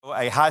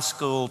A high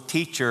school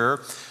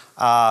teacher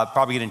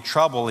probably get in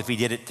trouble if he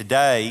did it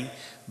today,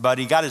 but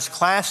he got his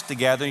class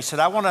together. He said,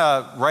 I want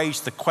to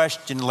raise the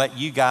question, let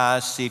you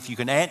guys see if you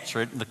can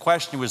answer it. And the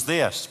question was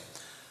this: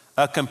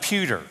 a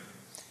computer,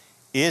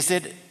 is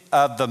it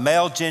of the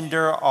male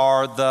gender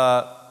or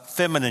the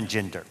feminine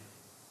gender?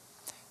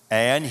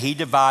 And he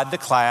divided the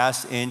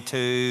class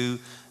into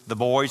the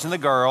boys and the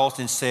girls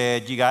and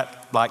said, you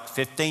got like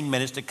 15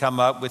 minutes to come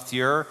up with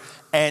your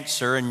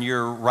answer and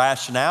your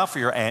rationale for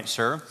your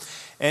answer.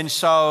 And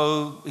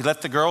so he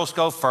let the girls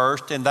go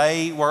first, and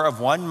they were of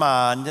one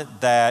mind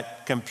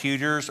that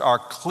computers are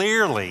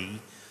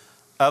clearly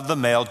of the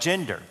male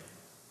gender.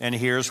 And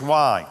here's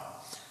why.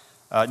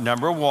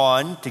 Number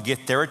one, to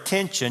get their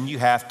attention, you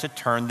have to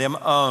turn them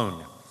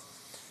on.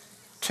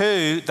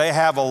 Two, they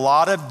have a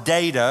lot of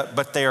data,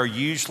 but they are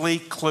usually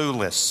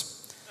clueless.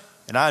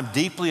 And I'm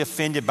deeply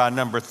offended by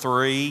number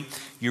three.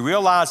 You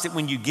realize that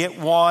when you get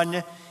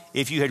one,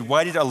 if you had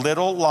waited a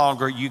little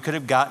longer, you could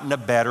have gotten a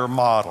better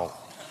model.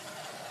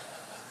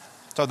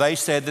 So they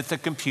said that the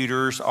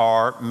computers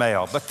are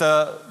male. But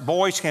the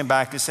boys came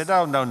back and said,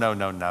 oh,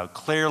 no.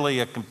 Clearly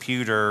a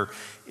computer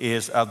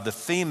is of the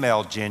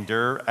female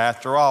gender.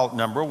 After all,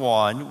 number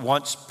one,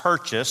 once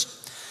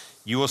purchased,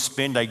 you will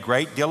spend a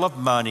great deal of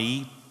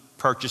money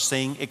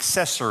purchasing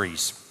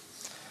accessories.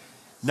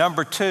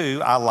 Number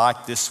two, I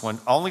like this one.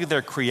 Only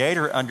their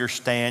creator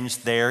understands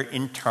their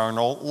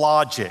internal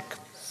logic.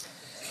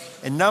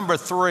 And number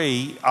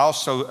three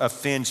also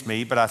offends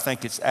me, but I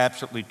think it's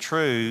absolutely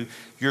true.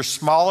 Your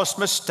smallest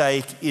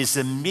mistake is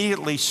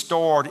immediately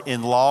stored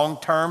in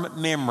long-term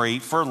memory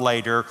for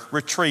later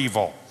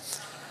retrieval.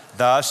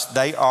 Thus,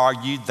 they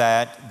argued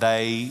that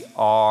they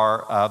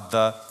are of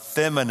the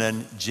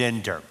feminine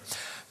gender.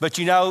 But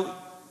you know,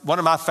 one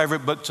of my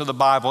favorite books of the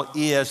Bible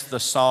is the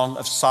Song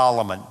of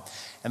Solomon.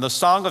 And the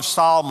Song of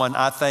Solomon,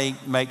 I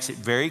think, makes it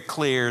very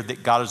clear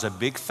that God is a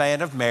big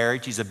fan of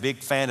marriage. He's a big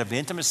fan of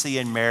intimacy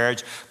in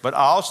marriage, but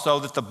also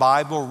that the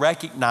Bible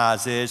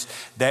recognizes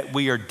that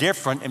we are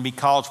different. And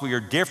because we are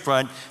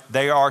different,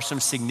 there are some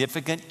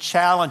significant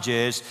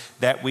challenges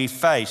that we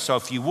face. So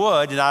if you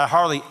would, and I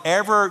hardly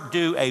ever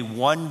do a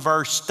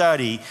one-verse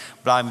study,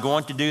 but I'm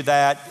going to do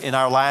that in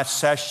our last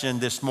session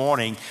this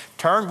morning.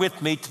 Turn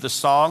with me to the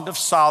Song of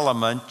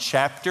Solomon,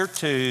 chapter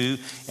 2,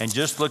 and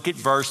just look at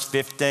verse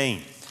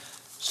 15.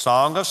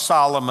 Song of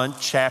Solomon,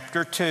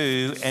 chapter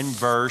 2 and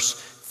verse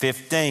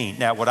 15.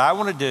 Now, what I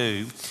want to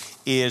do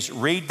is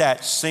read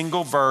that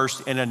single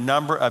verse in a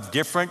number of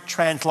different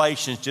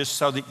translations just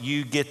so that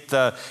you get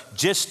the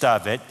gist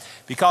of it,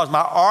 because my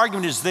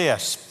argument is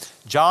this: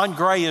 John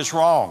Gray is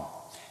wrong.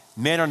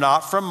 Men are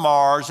not from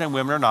Mars and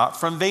women are not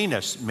from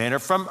Venus. Men are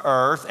from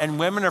Earth and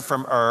women are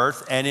from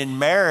Earth, and in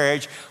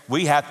marriage,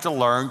 we have to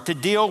learn to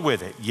deal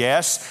with it.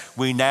 Yes,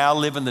 we now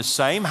live in the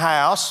same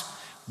house.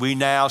 We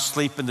now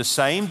sleep in the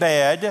same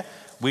bed.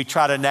 We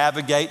try to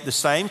navigate the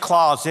same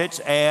closets,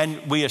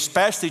 and we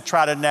especially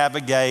try to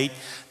navigate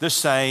the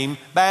same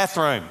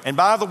bathroom. And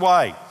by the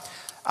way,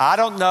 I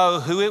don't know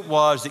who it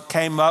was that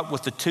came up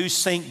with the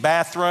 2-sink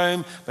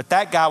bathroom, but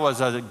that guy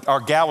or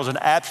gal was an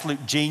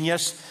absolute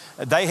genius.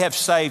 They have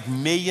saved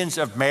millions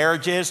of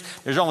marriages.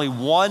 There's only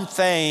one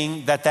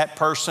thing that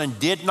person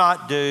did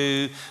not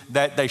do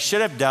that they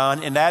should have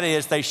done, and that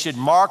is they should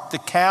mark the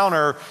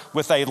counter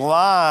with a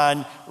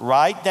line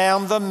right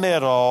down the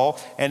middle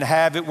and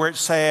have it where it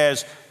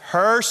says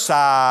her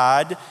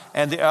side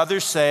and the other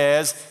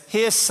says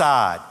his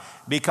side,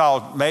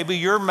 because maybe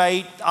your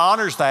mate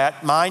honors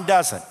that, mine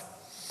doesn't.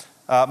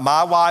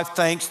 My wife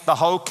thinks the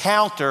whole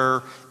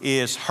counter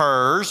is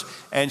hers,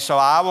 and so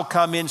I will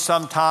come in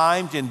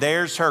sometimes and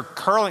there's her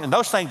curling, and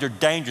those things are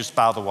dangerous,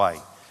 by the way.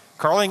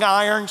 Curling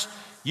irons,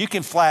 you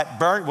can flat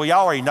burn, well, you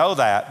already know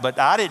that, but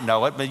I didn't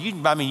know it, but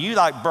you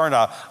like burn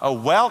a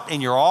welt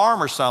in your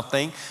arm or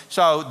something.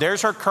 So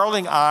there's her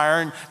curling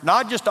iron,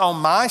 not just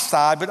on my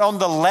side, but on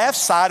the left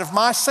side of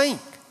my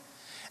sink.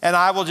 And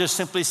I will just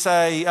simply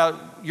say,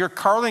 your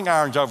curling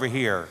iron's over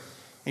here.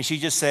 And she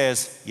just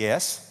says,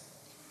 yes.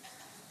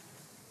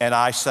 And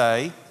I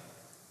say,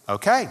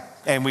 okay,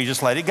 and we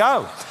just let it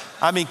go.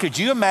 I mean, could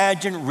you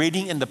imagine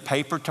reading in the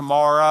paper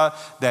tomorrow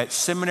that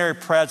seminary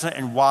president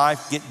and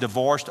wife get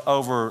divorced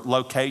over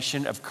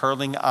location of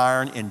curling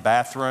iron in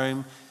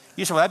bathroom?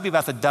 You say, well, that'd be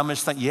about the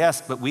dumbest thing.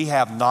 Yes, but we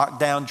have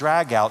knockdown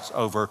dragouts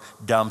over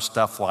dumb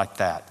stuff like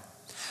that.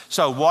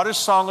 So what does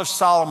Song of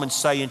Solomon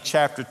say in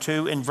chapter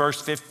 2 and verse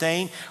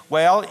 15?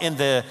 Well, in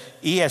the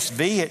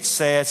ESV it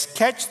says,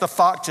 catch the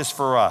foxes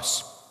for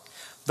us,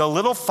 the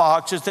little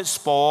foxes that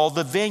spoil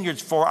the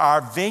vineyards, for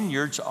our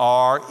vineyards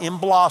are in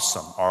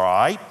blossom, all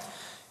right?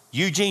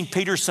 Eugene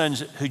Peterson,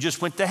 who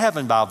just went to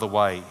heaven, by the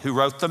way, who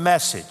wrote the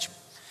Message.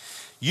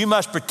 You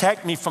must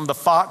protect me from the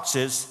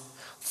foxes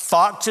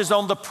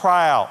on the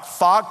prowl,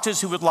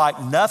 foxes who would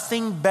like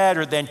nothing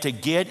better than to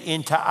get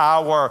into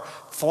our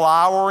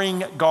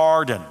flowering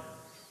garden.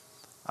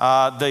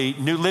 The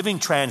New Living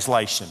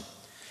Translation.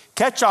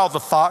 Catch all the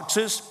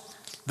foxes,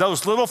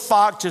 those little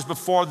foxes,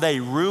 before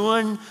they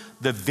ruin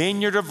the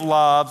vineyard of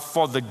love,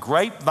 for the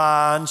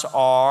grapevines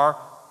are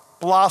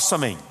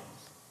blossoming.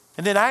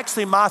 And then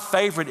actually my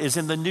favorite is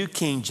in the New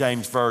King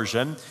James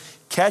Version.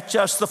 Catch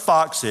us the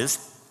foxes,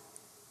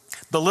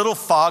 the little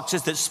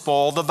foxes that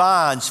spoil the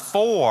vines,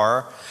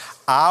 for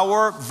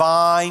our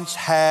vines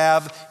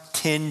have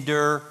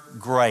tender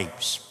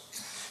grapes.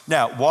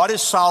 Now, what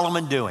is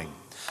Solomon doing?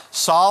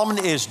 Solomon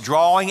is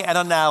drawing an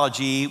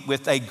analogy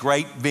with a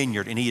great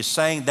vineyard, and he is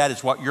saying that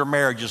is what your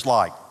marriage is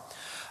like.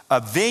 A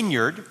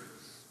vineyard,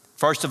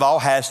 first of all,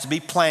 has to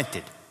be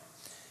planted.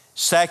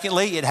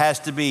 Secondly, it has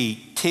to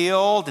be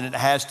tilled, and it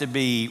has to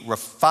be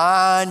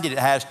refined, and it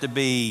has to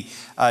be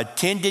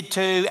tended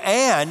to,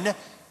 and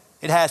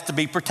it has to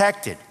be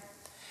protected.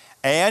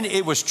 And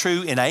it was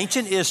true in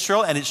ancient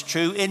Israel, and it's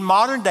true in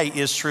modern day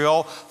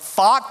Israel.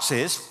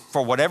 Foxes,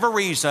 for whatever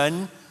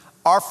reason,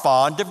 are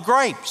fond of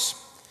grapes.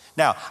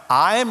 Now,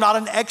 I am not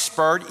an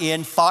expert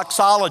in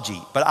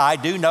foxology, but I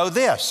do know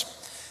this.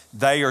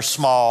 They are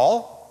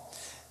small,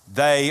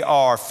 they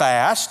are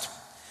fast,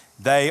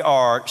 they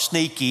are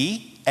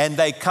sneaky, and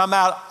they come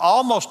out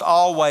almost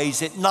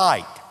always at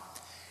night.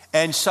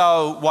 And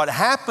so what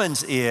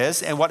happens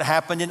is, and what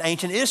happened in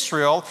ancient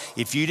Israel,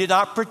 if you did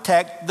not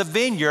protect the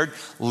vineyard,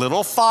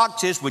 little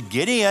foxes would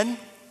get in,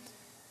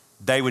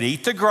 they would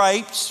eat the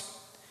grapes,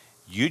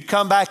 you'd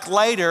come back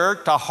later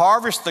to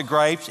harvest the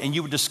grapes, and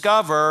you would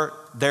discover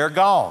they're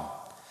gone.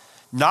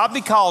 Not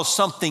because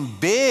something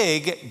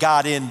big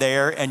got in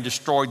there and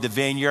destroyed the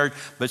vineyard,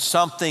 but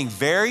something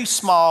very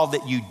small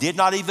that you did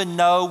not even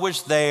know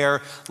was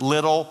there,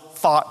 little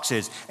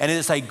foxes. And it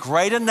is a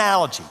great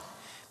analogy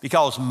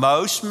because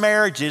most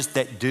marriages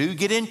that do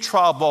get in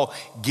trouble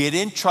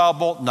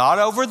not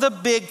over the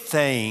big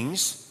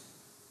things,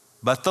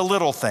 but the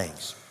little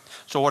things.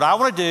 So what I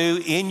want to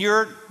do in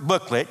your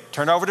booklet,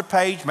 turn over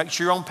to make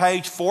sure you're on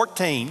page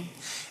 14,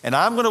 and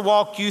I'm going to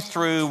walk you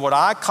through what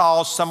I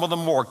call some of the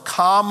more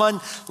common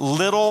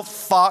little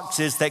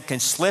foxes that can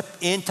slip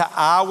into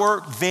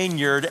our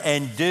vineyard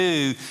and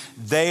do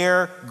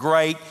their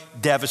great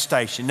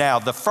devastation. Now,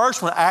 the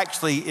first one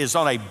actually is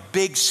on a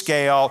big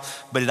scale,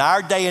 but in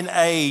our day and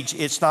age,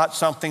 it's not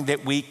something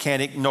that we can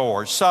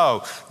ignore.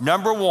 So,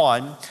 number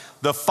one,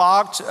 the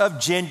fox of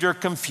gender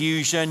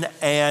confusion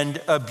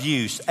and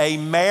abuse. A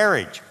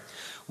marriage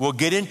will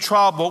get in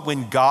trouble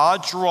when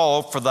God's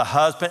role for the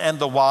husband and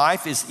the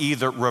wife is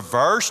either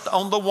reversed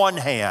on the one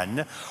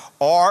hand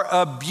or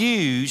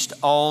abused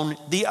on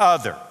the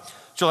other.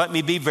 So let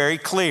me be very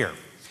clear.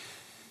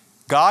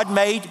 God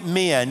made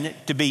men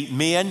to be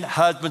men,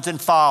 husbands,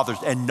 and fathers,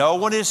 and no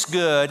one is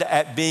good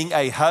at being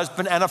a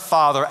husband and a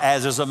father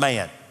as is a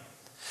man.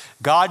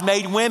 God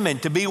made women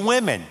to be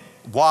women,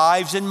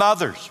 wives and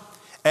mothers.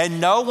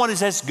 And no one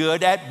is as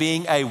good at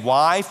being a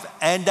wife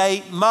and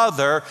a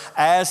mother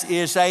as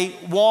is a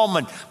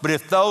woman. But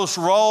if those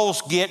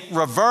roles get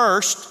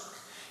reversed,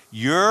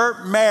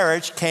 your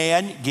marriage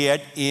can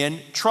get in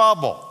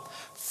trouble.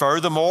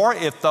 Furthermore,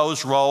 if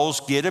those roles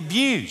get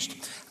abused.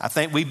 I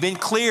think we've been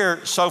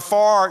clear so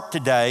far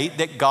today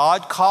that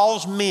God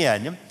calls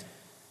men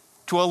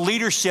to a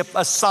leadership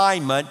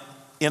assignment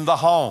in the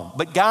home.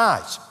 But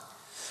guys,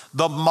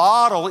 the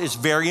model is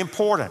very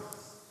important.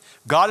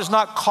 God has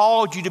not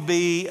called you to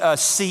be a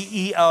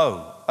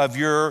CEO of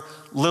your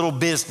little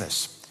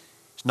business.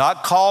 He's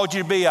not called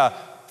you to be a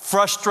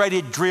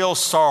frustrated drill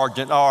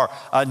sergeant or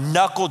a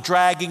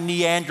knuckle-dragging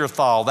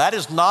Neanderthal. That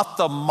is not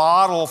the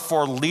model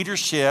for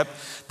leadership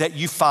that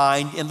you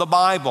find in the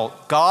Bible.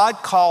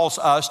 God calls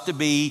us to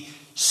be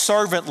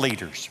servant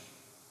leaders.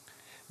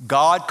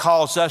 God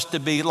calls us to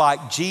be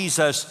like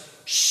Jesus,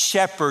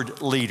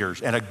 shepherd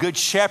leaders. And a good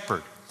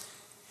shepherd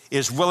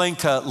is willing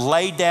to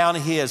lay down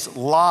his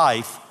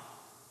life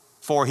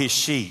for his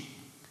sheep.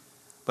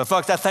 But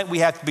folks, I think we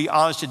have to be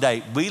honest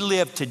today. We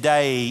live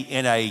today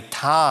in a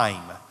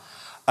time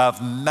of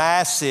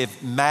massive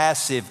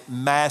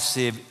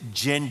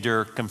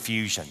gender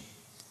confusion.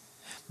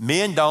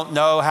 Men don't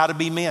know how to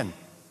be men.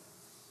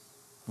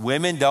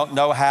 Women don't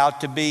know how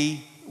to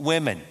be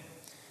women.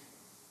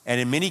 And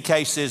in many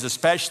cases,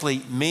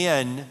 especially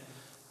men,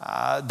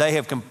 they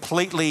have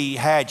completely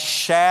had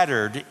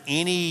shattered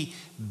any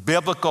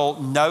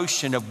biblical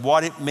notion of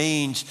what it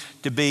means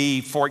to be,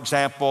 for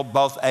example,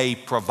 both a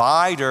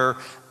provider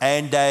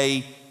and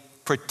a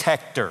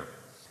protector.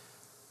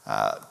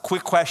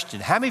 Quick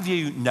question. How many of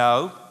you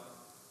know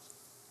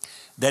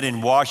that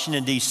in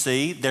Washington,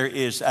 D.C., there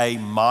is a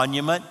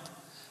monument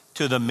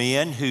to the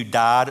men who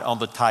died on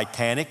the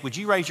Titanic? Would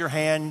you raise your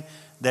hand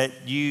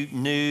that you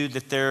knew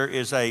that there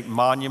is a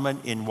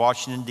monument in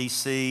Washington,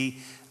 D.C.,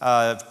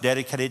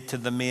 dedicated to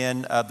the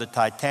men of the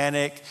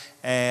Titanic?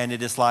 And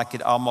it is like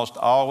it almost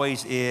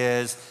always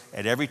is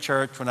at every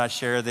church when I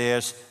share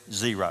this,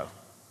 zero.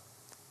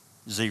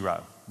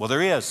 Well,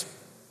 there is.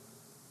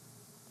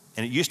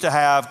 And it used to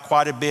have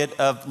quite a bit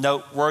of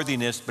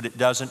noteworthiness, but it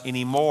doesn't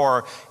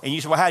anymore. And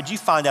you say, well, how did you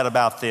find out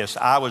about this?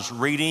 I was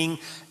reading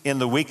in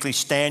the Weekly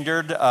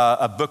Standard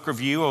a book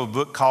review of a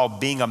book called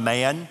Being a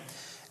Man.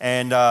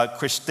 And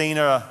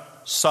Christina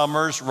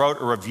Summers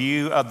wrote a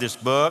review of this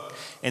book.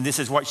 And this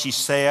is what she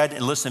said.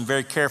 And listen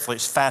very carefully.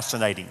 It's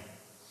fascinating.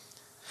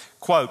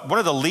 Quote, one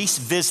of the least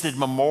visited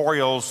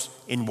memorials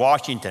in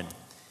Washington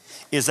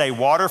is a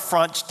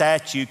waterfront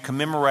statue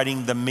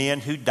commemorating the men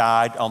who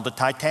died on the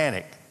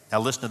Titanic. Now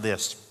listen to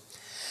this.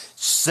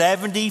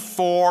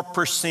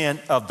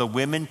 74% of the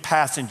women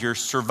passengers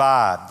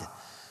survived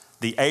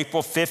the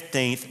April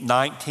 15th,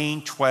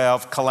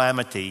 1912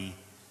 calamity,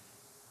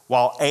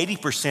 while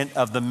 80%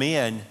 of the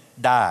men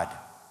died.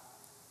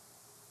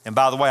 And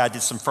by the way, I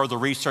did some further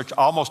research.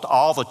 Almost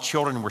all the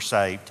children were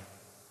saved.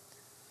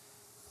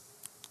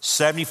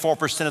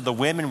 74% of the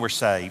women were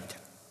saved.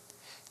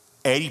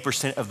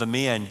 80% of the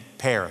men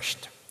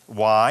perished.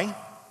 Why?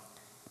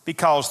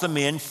 Because the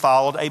men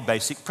followed a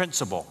basic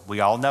principle. We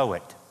all know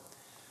it.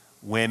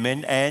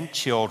 Women and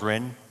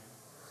children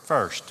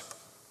first.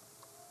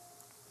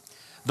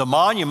 The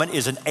monument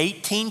is an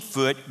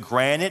 18-foot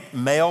granite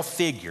male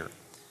figure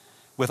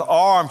with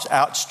arms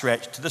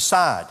outstretched to the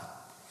side.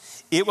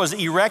 It was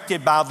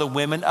erected by the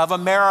women of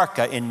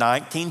America in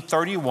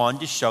 1931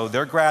 to show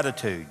their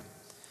gratitude.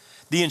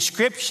 The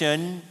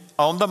inscription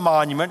on the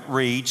monument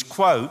reads,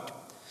 quote,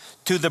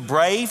 "To the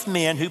brave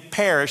men who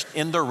perished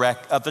in the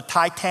wreck of the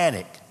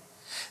Titanic.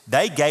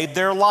 They gave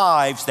their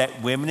lives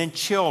that women and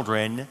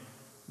children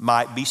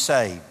might be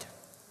saved."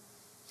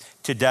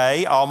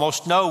 Today,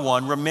 almost no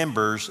one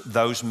remembers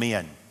those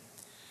men.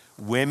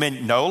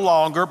 Women no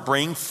longer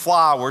bring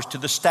flowers to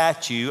the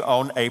statue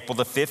on April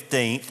the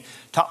 15th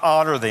to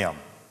honor them.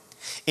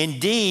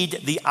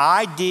 Indeed, the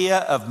idea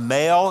of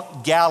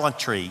male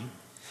gallantry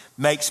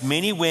makes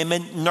many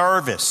women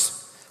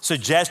nervous,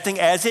 suggesting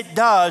as it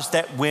does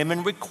that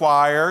women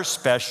require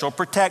special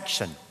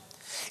protection.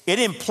 It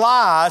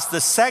implies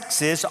the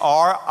sexes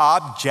are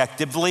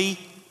objectively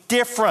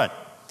different.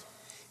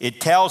 It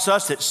tells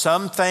us that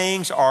some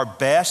things are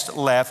best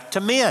left to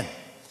men.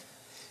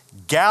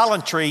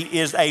 Gallantry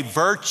is a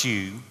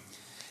virtue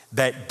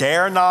that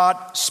dare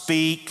not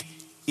speak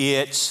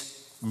its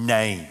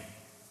name.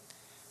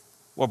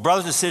 Well,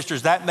 brothers and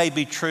sisters, that may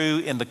be true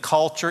in the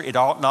culture. It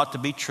ought not to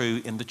be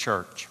true in the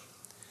church.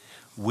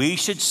 We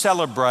should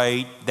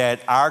celebrate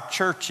that our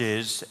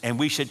churches, and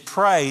we should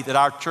pray that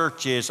our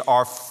churches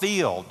are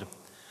filled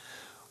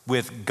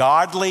with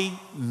godly,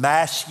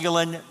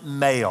 masculine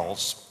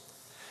males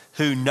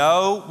who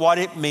know what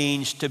it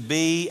means to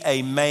be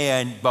a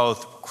man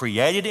both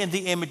created in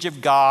the image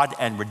of God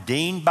and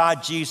redeemed by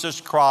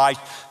Jesus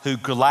Christ, who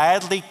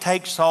gladly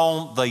takes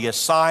on the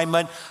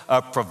assignment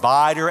of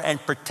provider and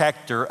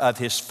protector of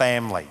his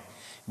family.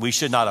 We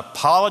should not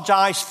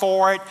apologize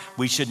for it.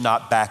 We should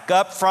not back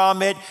up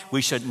from it.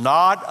 We should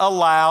not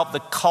allow the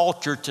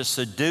culture to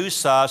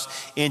seduce us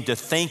into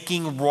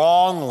thinking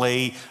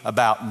wrongly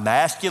about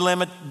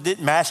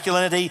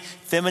masculinity,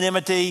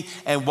 femininity,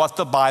 and what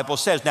the Bible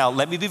says. Now,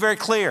 let me be very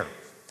clear.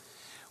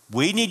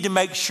 We need to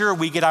make sure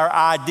we get our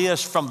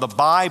ideas from the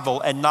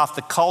Bible and not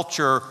the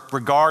culture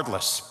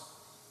regardless.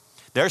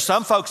 There are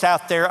some folks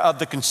out there of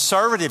the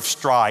conservative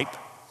stripe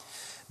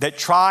that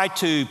try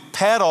to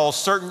peddle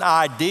certain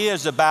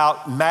ideas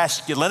about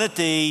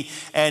masculinity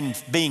and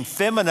being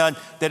feminine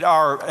that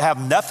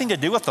have nothing to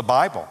do with the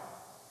Bible.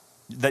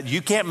 That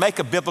you can't make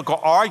a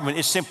biblical argument.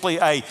 It's simply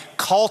a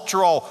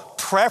cultural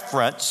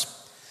preference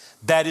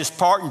that is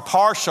part and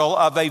parcel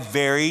of a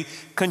very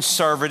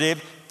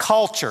conservative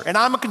culture. And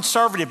I'm a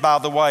conservative, by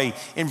the way,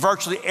 in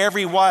virtually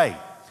every way.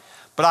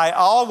 But I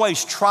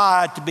always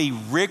try to be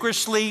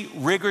rigorously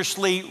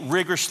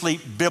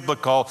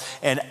biblical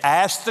and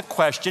ask the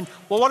question,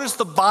 well, what does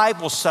the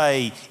Bible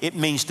say it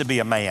means to be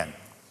a man?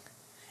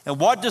 And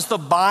what does the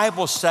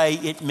Bible say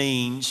it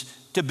means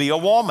to be a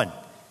woman?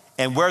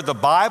 And where the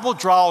Bible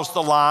draws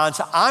the lines,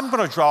 I'm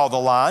going to draw the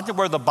lines. And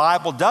where the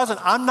Bible doesn't,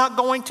 I'm not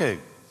going to.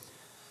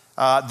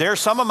 There are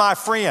some of my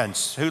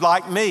friends who,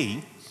 like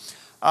me,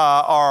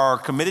 are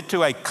committed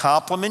to a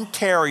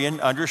complementarian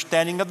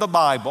understanding of the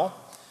Bible,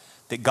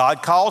 that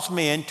God calls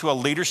men to a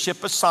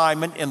leadership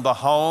assignment in the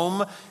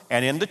home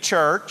and in the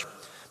church,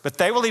 but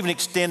they will even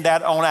extend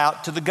that on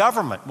out to the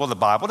government. Well, the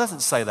Bible doesn't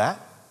say that.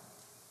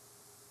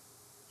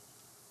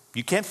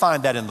 You can't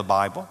find that in the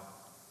Bible.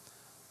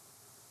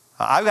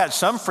 I've got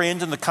some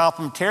friends in the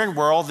complementarian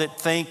world that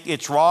think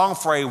it's wrong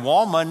for a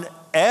woman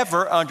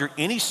ever, under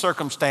any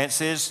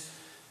circumstances,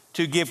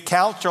 to give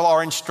counsel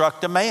or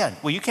instruct a man.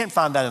 Well, you can't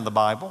find that in the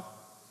Bible.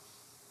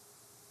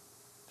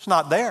 It's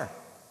not there.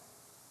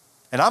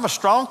 And I'm a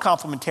strong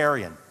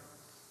complementarian.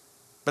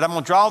 But I'm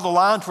going to draw the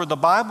lines where the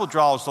Bible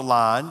draws the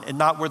line and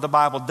not where the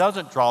Bible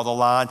doesn't draw the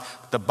line.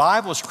 The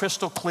Bible is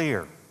crystal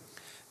clear.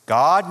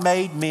 God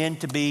made men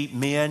to be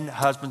men,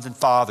 husbands, and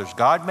fathers.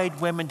 God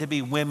made women to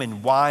be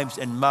women, wives,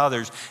 and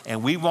mothers.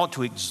 And we want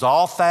to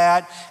exalt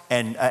that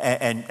and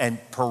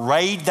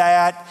parade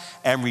that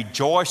and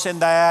rejoice in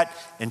that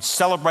and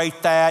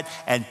celebrate that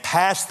and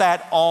pass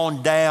that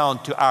on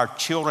down to our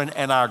children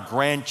and our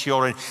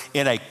grandchildren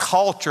in a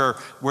culture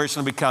where it's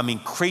going to become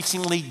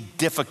increasingly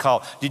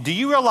difficult. Do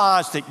you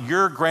realize that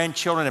your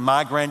grandchildren and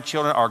my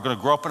grandchildren are going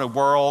to grow up in a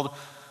world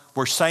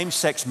where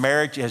same-sex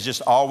marriage has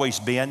just always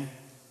been?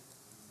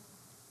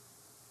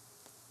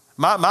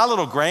 My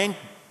little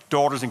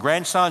granddaughters and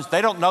grandsons,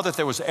 they don't know that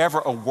there was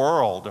ever a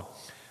world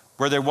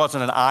where there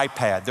wasn't an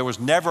iPad. There was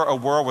never a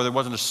world where there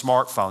wasn't a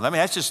smartphone. I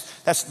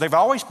mean, they've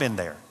always been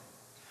there.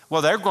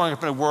 Well, they're growing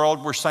up in a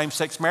world where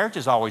same-sex marriage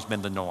has always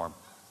been the norm,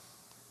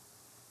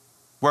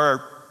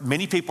 where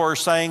many people are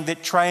saying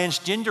that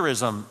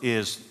transgenderism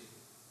is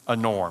a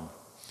norm.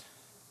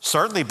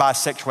 Certainly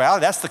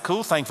bisexuality, that's the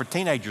cool thing for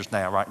teenagers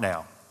now, right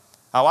now.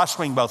 Oh, I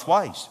swing both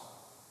ways.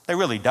 They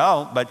really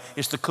don't, but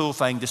it's the cool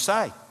thing to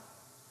say.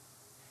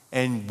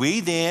 And we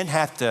then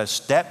have to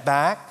step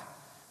back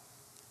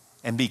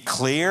and be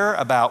clear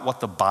about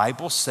what the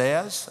Bible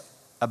says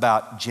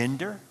about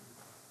gender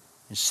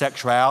and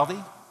sexuality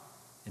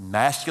and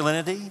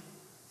masculinity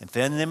and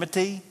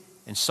femininity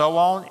and so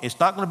on. It's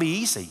not going to be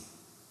easy.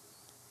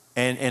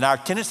 And our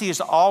tendency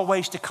is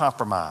always to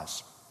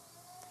compromise.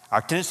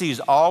 Our tendency is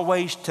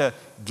always to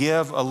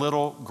give a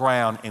little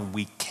ground, and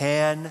we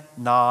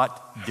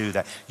cannot do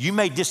that. You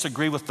may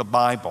disagree with the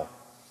Bible.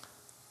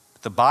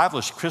 The Bible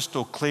is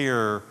crystal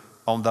clear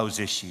on those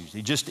issues.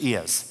 It just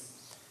is.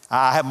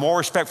 I have more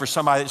respect for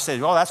somebody that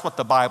says, well, that's what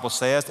the Bible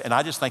says, and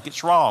I just think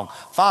it's wrong.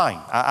 Fine,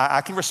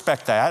 I can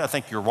respect that. I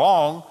think you're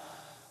wrong,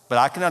 but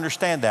I can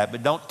understand that.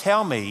 But don't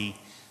tell me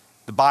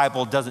the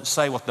Bible doesn't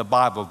say what the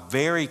Bible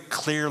very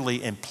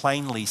clearly and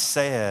plainly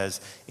says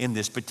in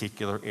this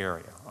particular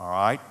area. All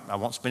right? I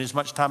won't spend as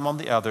much time on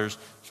the others,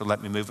 so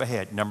let me move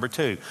ahead. Number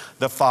 2,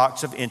 the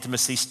fox of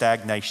intimacy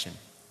stagnation.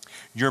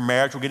 Your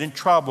marriage will get in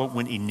trouble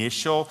when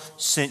initial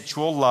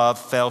sensual love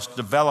fails to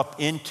develop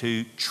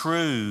into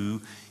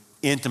true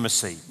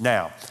intimacy.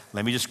 Now,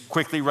 let me just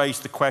quickly raise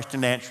the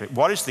question and answer it.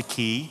 What is the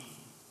key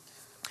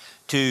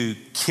to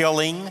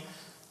killing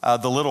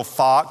the little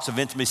fox of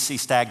intimacy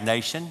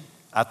stagnation?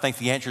 I think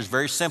the answer is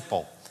very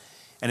simple,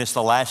 and it's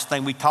the last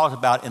thing we talked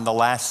about in the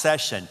last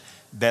session: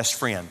 best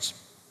friends.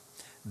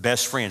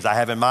 Best friends. I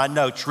have in my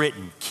notes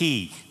written,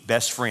 key,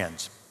 best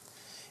friends.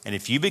 And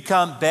if you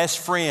become best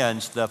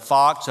friends, the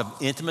fox of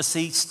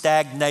intimacy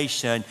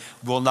stagnation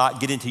will not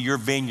get into your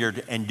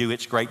vineyard and do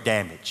its great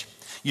damage.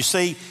 You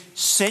see,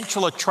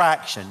 sensual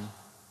attraction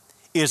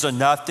is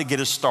enough to get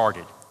us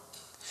started.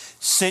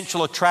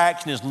 Sensual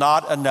attraction is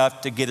not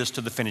enough to get us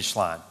to the finish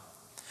line.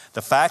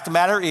 The fact of the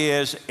matter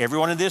is,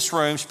 everyone in this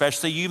room,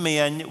 especially you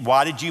men,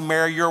 why did you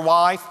marry your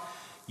wife?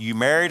 You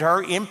married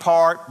her in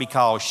part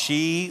because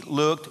she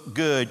looked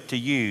good to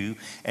you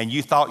and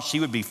you thought she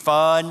would be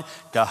fun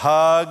to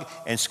hug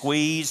and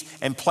squeeze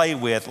and play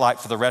with like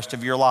for the rest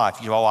of your life.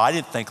 You know, oh, I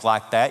didn't think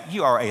like that.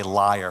 You are a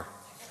liar.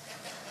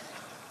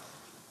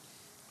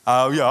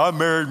 Oh, yeah, I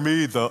married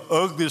me the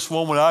ugliest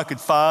woman I could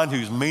find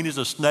who's mean as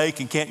a snake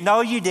and can't.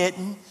 No, you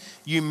didn't.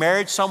 You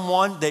married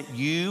someone that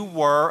you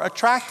were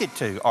attracted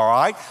to, all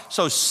right?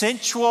 So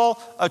sensual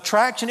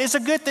attraction is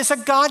it's a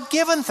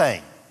God-given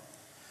thing.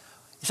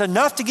 It's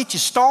enough to get you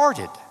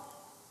started.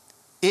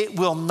 It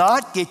will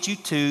not get you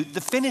to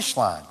the finish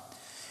line.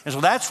 And so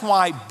that's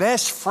why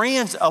best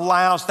friends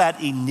allows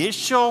that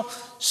initial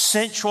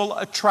sensual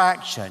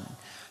attraction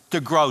to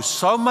grow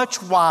so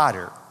much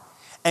wider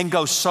and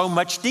go so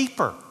much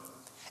deeper.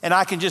 And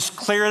I can just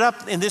clear it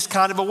up in this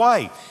kind of a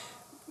way.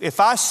 If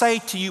I say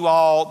to you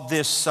all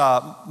this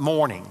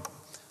morning,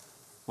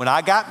 when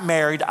I got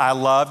married, I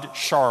loved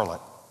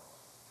Charlotte.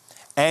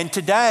 And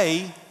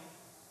today,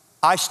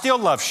 I still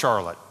love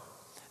Charlotte.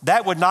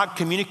 That would not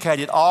communicate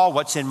at all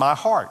what's in my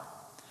heart.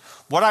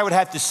 What I would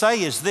have to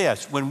say is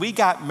this: when we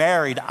got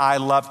married, I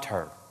loved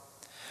her.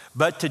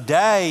 But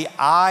today,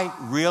 I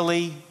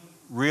really,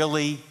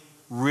 really,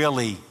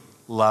 really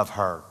love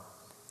her.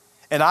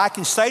 And I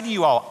can say to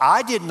you all,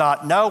 I did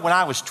not know when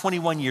I was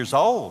 21 years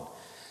old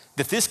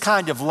that this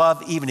kind of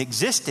love even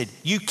existed.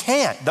 You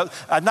can't.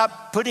 I'm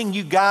not putting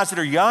you guys that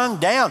are young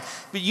down,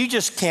 but you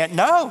just can't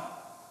know.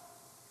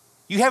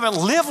 You haven't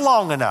lived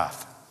long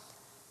enough.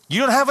 You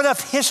don't have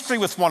enough history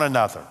with one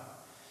another.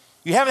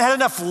 You haven't had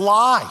enough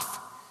life.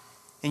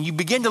 And you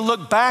begin to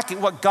look back at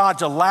what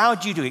God's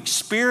allowed you to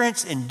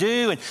experience and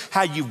do, and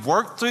how you've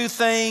worked through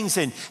things,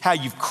 and how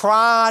you've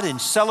cried and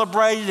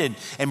celebrated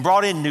and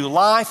brought in new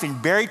life and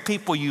buried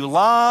people you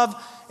love,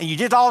 and you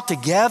did it all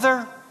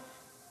together.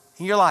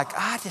 And you're like,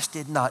 I just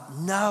did not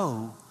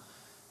know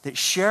that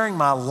sharing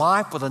my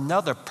life with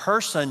another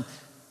person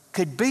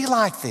could be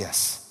like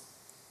this.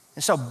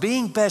 And so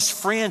being best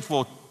friends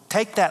will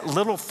take that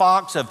little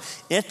fox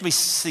of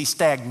intimacy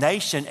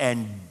stagnation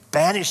and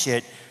banish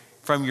it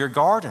from your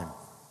garden.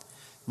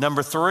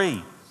 Number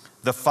 3,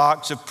 the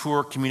fox of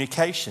poor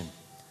communication.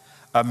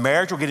 A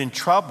marriage will get in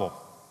trouble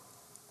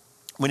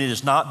when it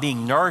is not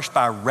being nourished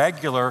by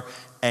regular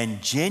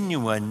and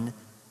genuine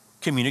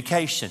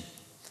communication.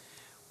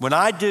 When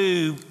I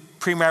do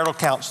premarital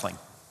counseling,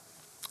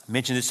 I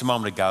mentioned this a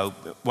moment ago,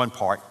 one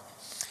part,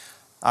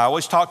 I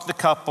always talk to the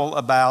couple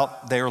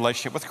about their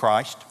relationship with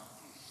Christ.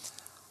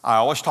 I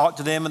always talk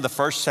to them in the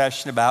first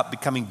session about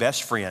becoming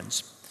best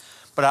friends.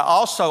 But I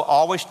also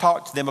always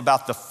talk to them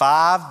about the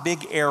 5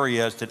 big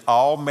areas that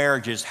all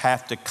marriages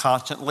have to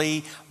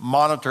constantly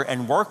monitor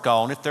and work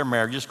on if their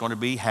marriage is going to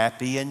be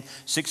happy and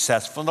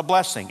successful and a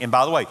blessing. And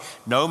by the way,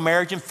 no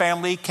marriage and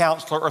family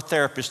counselor or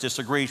therapist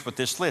disagrees with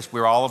this list.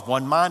 We're all of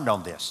one mind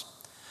on this.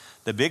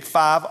 The big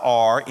 5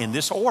 are in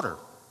this order: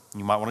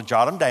 You might want to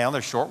jot them down.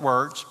 They're short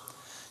words.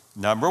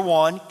 Number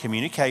 1,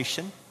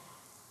 communication.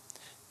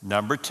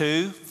 Number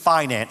 2,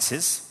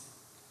 finances.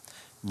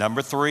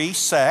 Number 3,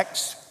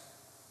 sex.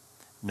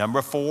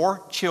 Number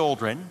 4,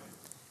 children.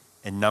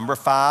 And number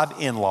 5,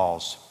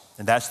 in-laws.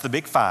 And that's the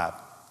big 5.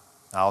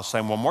 I'll say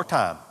them one more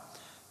time.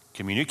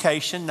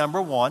 Communication,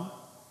 number 1.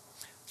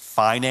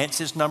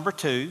 Finances, number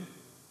 2.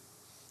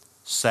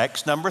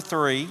 Sex, number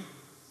 3.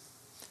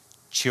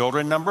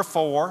 Children, number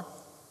 4.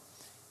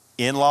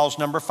 In-laws,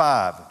 number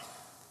 5.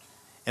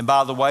 And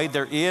by the way,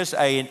 there is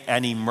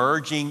an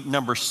emerging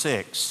number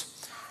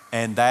 6,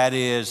 and that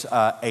is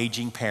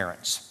aging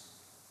parents.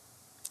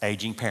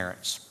 Aging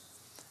parents.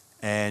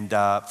 And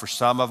for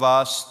some of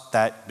us,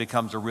 that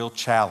becomes a real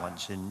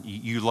challenge. And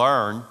you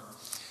learn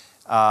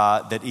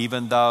that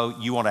even though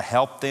you want to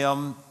help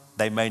them,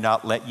 they may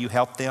not let you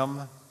help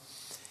them.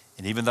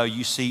 And even though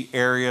you see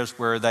areas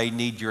where they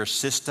need your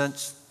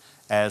assistance,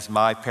 as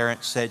my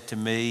parents said to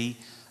me,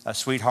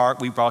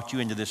 sweetheart, we brought you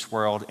into this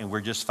world and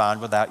we're just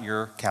fine without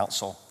your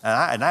counsel.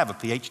 And I have a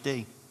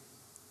PhD.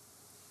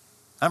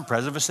 I'm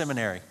president of a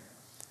seminary.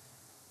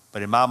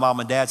 But in my mom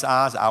and dad's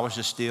eyes, I was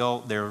just still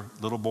their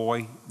little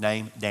boy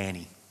named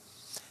Danny.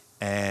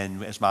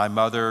 And as my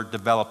mother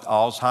developed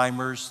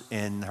Alzheimer's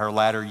in her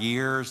latter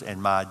years,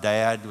 and my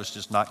dad was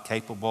just not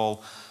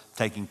capable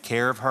taking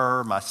care of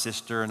her, my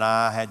sister and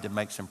I had to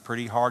make some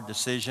pretty hard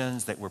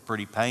decisions that were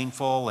pretty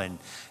painful and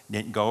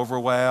didn't go over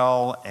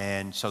well.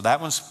 And so that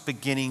was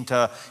beginning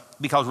to,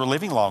 because we're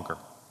living longer.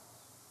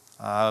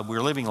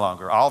 We're living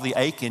longer. All the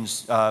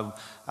Akins,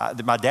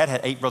 my dad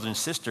had 8 brothers and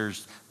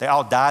sisters. They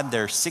all died in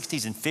their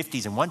 60s and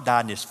 50s, and one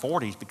died in his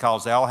 40s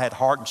because they all had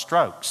heart and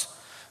strokes.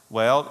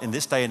 Well, in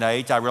this day and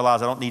age, I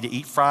realize I don't need to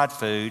eat fried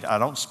food. I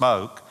don't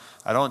smoke.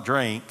 I don't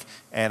drink.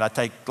 And I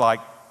take like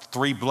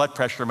 3 blood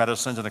pressure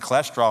medicines and a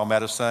cholesterol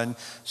medicine.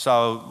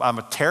 So I'm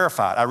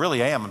terrified. I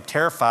really am. I'm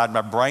terrified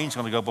my brain's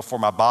going to go before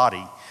my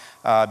body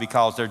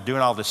because they're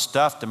doing all this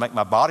stuff to make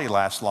my body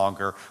last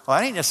longer. Well,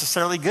 that ain't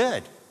necessarily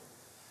good.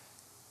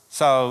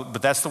 So,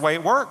 but that's the way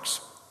it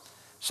works.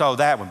 So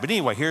that one. But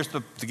anyway, here's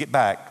to get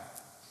back.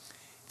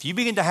 If you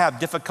begin to have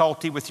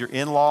difficulty with your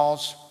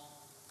in-laws,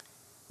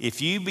 if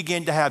you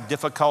begin to have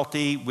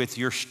difficulty with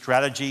your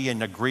strategy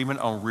and agreement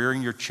on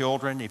rearing your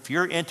children, if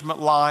your intimate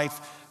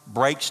life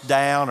breaks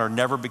down or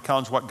never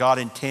becomes what God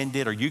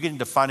intended, or you get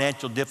into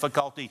financial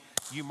difficulty,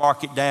 you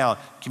mark it down.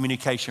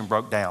 Communication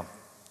broke down.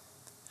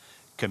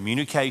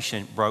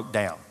 Communication broke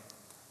down.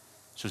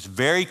 So it's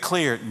very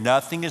clear,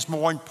 nothing is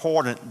more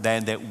important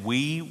than that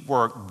we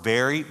work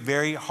very,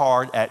 very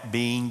hard at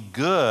being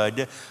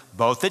good,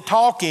 both at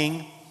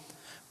talking,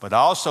 but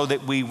also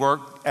that we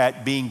work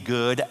at being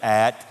good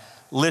at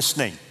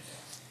listening.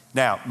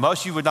 Now,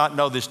 most of you would not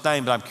know this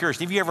name, but I'm curious.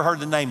 Have you ever heard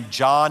the name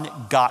John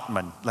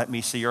Gottman? Let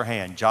me see your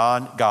hand.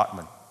 John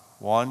Gottman.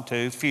 1,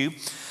 2, few.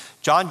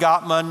 John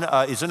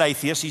Gottman is an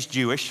atheist. He's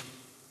Jewish,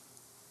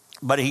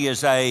 but he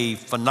is a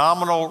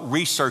phenomenal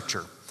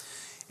researcher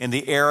in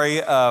the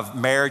area of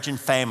marriage and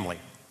family.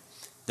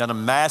 Done a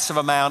massive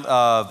amount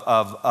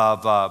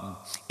of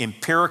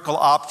empirical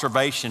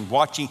observation,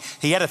 watching.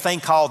 He had a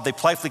thing called, they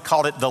playfully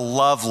called it the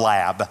love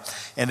lab.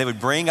 And they would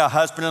bring a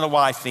husband and a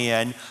wife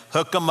in,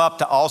 hook them up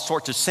to all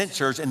sorts of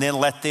sensors, and then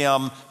let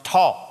them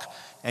talk.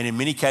 And in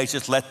many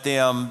cases, let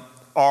them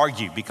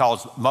argue,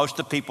 because most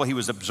of the people he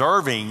was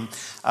observing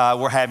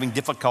were having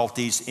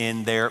difficulties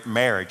in their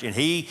marriage. And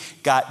he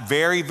got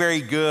very, very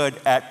good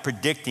at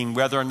predicting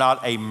whether or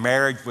not a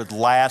marriage would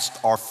last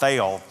or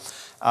fail.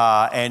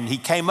 And he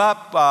came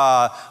up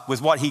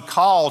with what he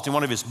calls in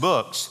one of his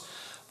books,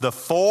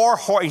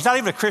 he's not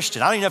even a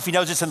Christian. I don't even know if he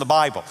knows this in the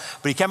Bible,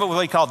 but he came up with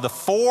what he called the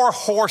 4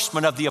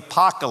 horsemen of the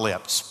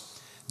apocalypse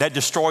that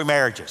destroy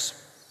marriages.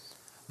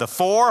 The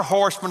 4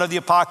 horsemen of the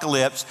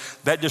apocalypse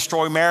that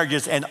destroy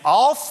marriages, and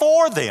all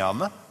 4 of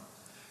them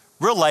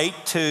relate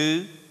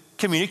to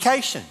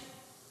communication.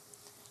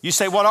 You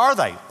say, what are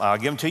they? I'll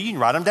give them to you. You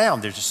can write them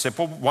down. There's a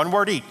simple 1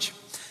 word each.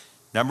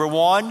 Number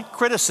 1,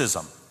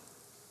 criticism.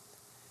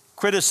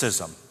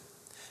 Criticism.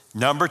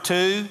 Number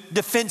 2,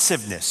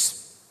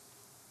 defensiveness.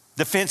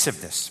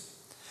 Defensiveness.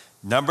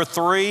 Number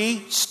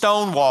 3,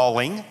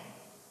 stonewalling.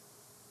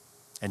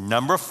 And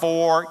number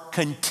 4,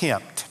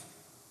 contempt.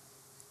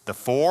 The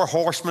 4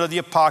 horsemen of the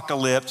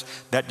apocalypse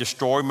that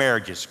destroy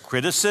marriages: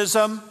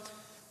 criticism,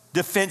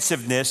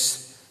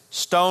 defensiveness,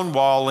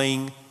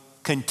 stonewalling,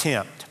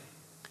 contempt.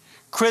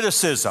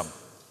 Criticism.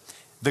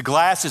 The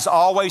glass is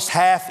always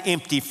half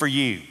empty for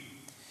you.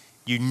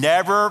 You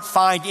never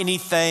find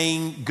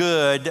anything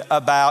good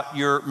about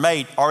your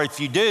mate, or if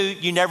you do,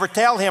 you never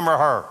tell him or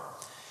her.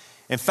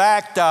 In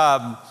fact,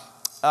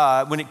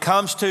 when it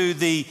comes to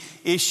the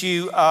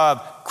issue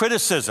of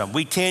criticism,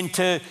 we tend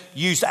to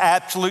use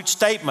absolute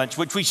statements,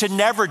 which we should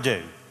never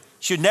do.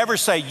 Should never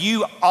say,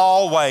 you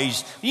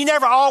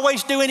never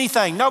always do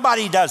anything.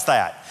 Nobody does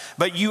that.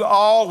 But you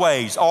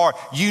always, or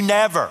you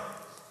never.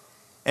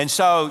 And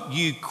so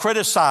you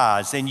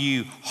criticize and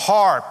you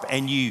harp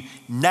and you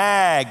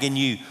nag and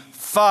you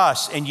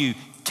fuss and you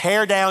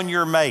tear down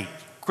your mate.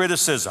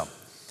 Criticism.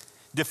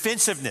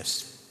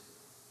 Defensiveness.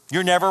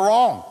 You're never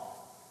wrong.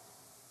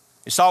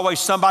 It's always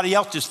somebody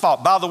else's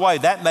fault. By the way,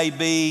 that may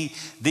be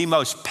the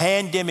most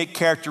pandemic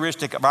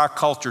characteristic of our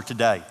culture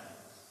today.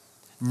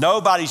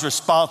 Nobody's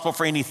responsible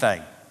for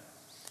anything.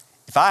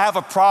 If I have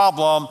a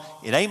problem,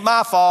 it ain't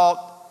my fault,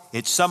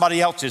 it's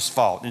somebody else's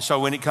fault. And so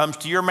when it comes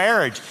to your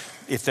marriage,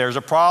 if there's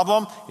a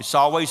problem, it's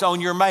always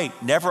on your mate,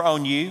 never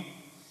on you.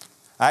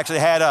 I actually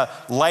had a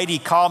lady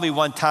call me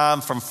one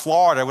time from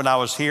Florida when I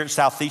was here at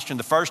Southeastern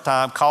the first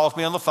time, calls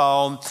me on the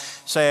phone,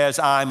 says,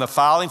 I'm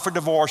filing for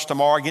divorce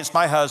tomorrow against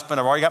my husband.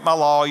 I've already got my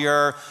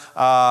lawyer,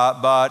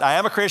 but I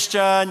am a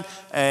Christian,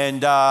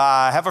 and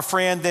I have a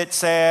friend that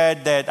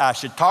said that I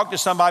should talk to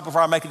somebody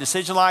before I make a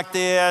decision like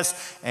this,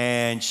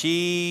 and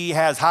she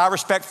has high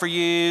respect for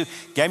you,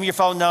 gave me your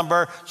phone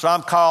number, so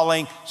I'm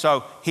calling,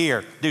 so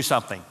here, do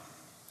something.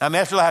 I mean,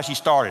 that's really how she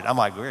started. I'm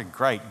like, we're a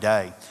great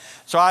day.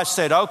 So I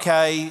said,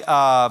 okay,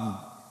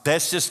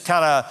 let's just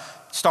kind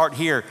of start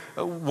here.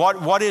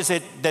 What is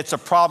it that's a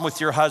problem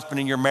with your husband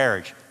in your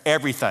marriage?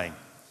 Everything.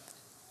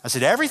 I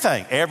said,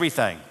 everything,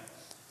 everything.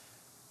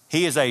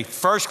 He is a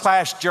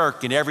first-class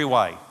jerk in every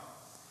way.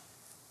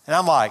 And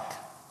I'm like,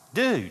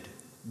 dude,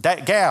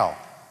 that gal,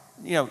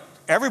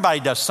 everybody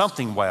does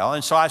something well.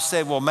 And so I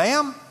said, well,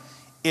 ma'am,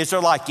 is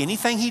there like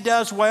anything he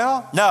does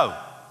well? No.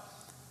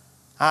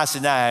 I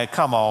said, nah,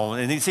 come on.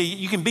 And you see,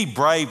 you can be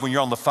brave when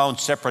you're on the phone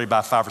separated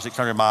by 500 or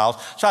 600 miles.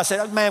 So I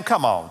said, ma'am,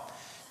 come on.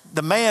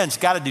 The man's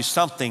got to do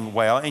something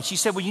well. And she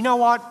said, well, you know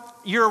what?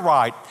 You're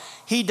right.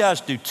 He does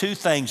do two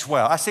things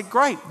well. I said,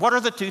 great. What are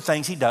the two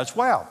things he does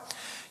well?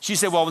 She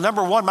said, well,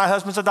 number one, my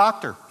husband's a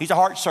doctor. He's a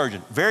heart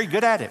surgeon. Very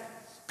good at it.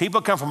 People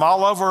come from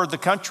all over the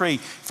country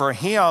for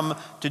him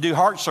to do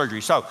heart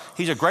surgery. So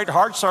he's a great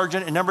heart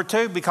surgeon. And number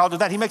two, because of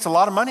that, he makes a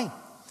lot of money.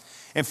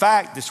 In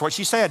fact, this is what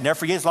she said, never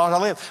forget as long as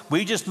I live.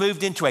 We just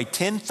moved into a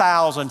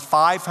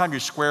 10,500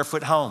 square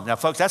foot home. Now,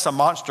 folks, that's a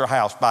monster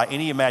house by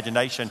any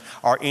imagination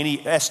or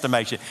any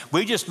estimation.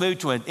 We just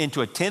moved into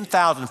a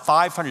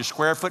 10,500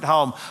 square foot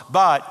home,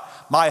 but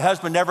my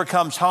husband never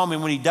comes home,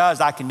 and when he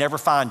does, I can never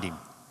find him.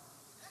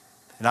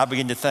 And I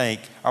begin to think,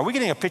 are we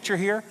getting a picture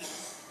here?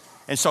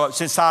 And so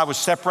since I was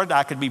separated,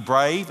 I could be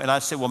brave. And I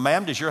said, well,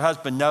 ma'am, does your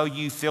husband know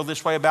you feel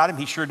this way about him?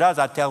 He sure does.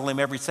 I tell him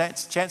every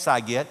chance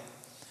I get.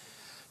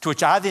 To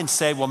which I then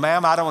said, well,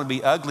 ma'am, I don't want to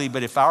be ugly,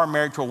 but if I were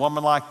married to a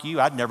woman like you,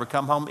 I'd never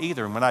come home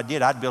either. And when I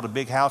did, I'd build a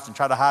big house and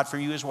try to hide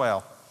from you as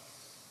well.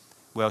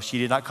 Well, she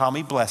did not call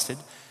me blessed,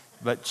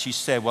 but she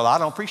said, well, I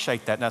don't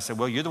appreciate that. And I said,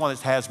 well, you're the one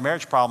that has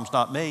marriage problems,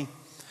 not me.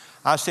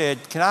 I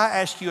said, can I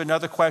ask you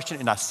another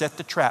question? And I set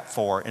the trap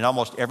for her. And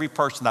almost every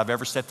person I've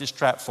ever set this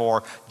trap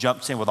for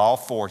jumps in with all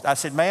fours. I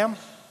said, ma'am,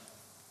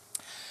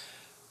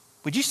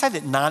 would you say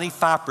that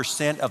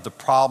 95% of the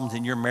problems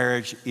in your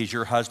marriage is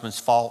your husband's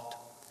fault?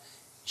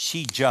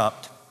 She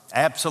jumped.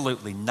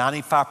 Absolutely,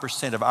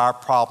 95% of our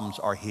problems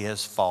are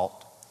his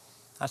fault.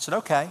 I said,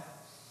 okay.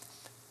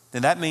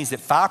 Then that means that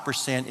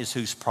 5% is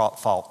whose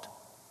fault?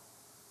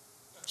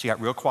 She got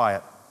real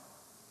quiet.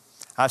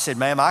 I said,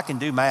 ma'am, I can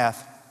do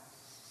math.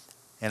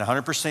 And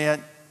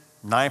 100%,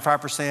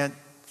 95%,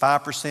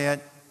 5%,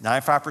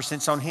 95%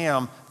 is on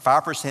him.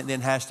 5%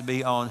 then has to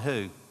be on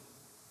who?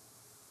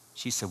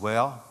 She said,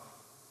 well,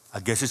 I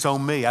guess it's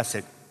on me. I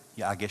said,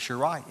 yeah, I guess you're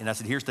right. And I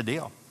said, here's the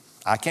deal.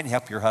 I can't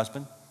help your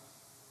husband.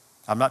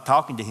 I'm not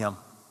talking to him.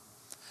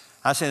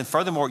 I said, and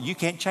furthermore, you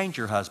can't change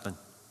your husband.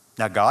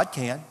 Now, God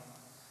can.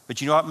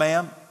 But you know what,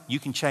 ma'am? You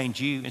can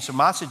change you. And so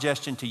my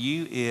suggestion to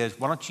you is,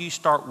 why don't you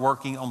start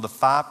working on the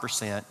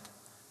 5%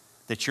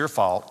 that's your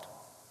fault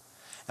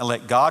and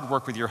let God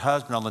work with your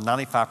husband on the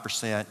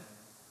 95%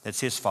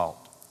 that's his fault.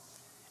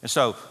 And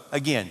so,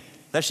 again,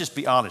 let's just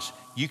be honest.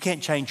 You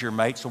can't change your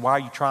mate, so why are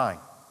you trying?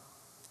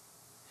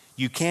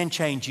 You can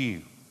change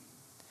you.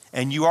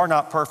 And you are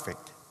not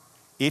perfect.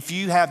 If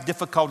you have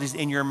difficulties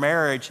in your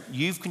marriage,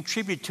 you've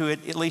contributed to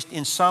it, at least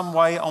in some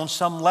way, on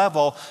some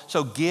level.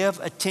 So give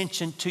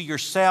attention to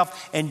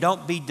yourself and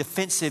don't be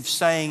defensive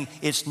saying,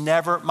 it's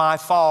never my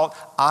fault.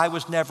 I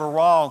was never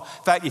wrong.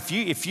 In fact, if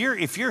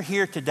you're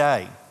here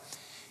today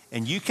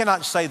and you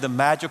cannot say the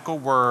magical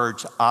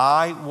words,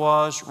 I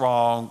was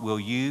wrong, will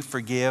you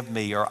forgive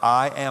me? Or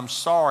I am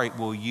sorry,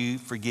 will you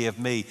forgive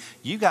me?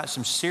 You got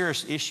some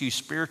serious issues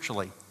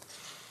spiritually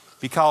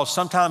because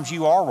sometimes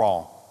you are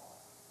wrong.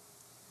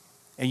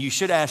 And you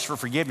should ask for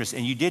forgiveness.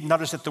 And you did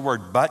notice that the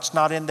word but's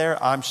not in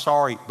there. I'm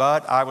sorry,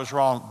 but I was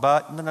wrong.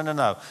 But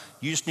no.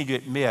 You just need to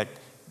admit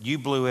you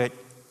blew it.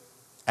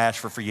 Ask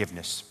for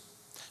forgiveness.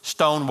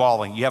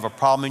 Stonewalling. You have a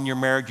problem in your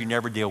marriage. You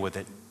never deal with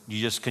it. You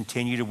just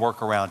continue to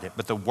work around it.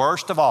 But the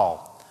worst of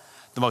all,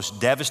 the most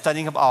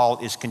devastating of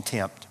all is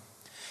contempt.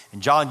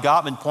 And John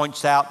Gottman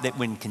points out that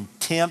when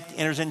contempt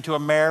enters into a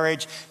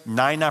marriage,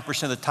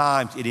 99% of the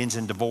times it ends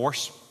in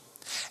divorce.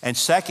 And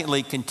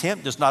secondly,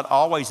 contempt does not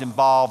always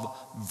involve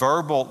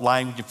verbal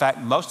language. In fact,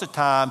 most of the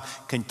time,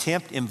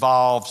 contempt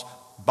involves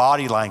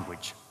body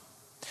language.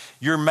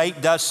 Your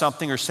mate does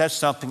something or says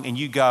something and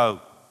you go,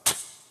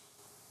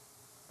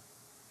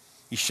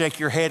 you shake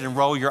your head and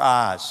roll your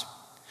eyes,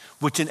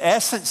 which in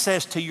essence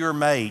says to your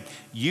mate,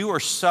 you are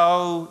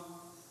so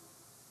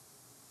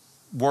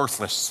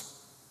worthless.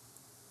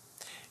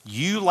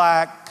 You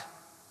lack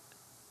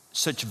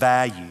such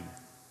value.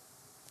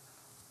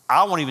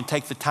 I won't even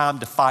take the time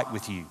to fight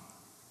with you.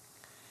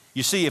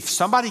 You see, if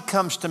somebody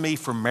comes to me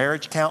for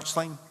marriage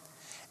counseling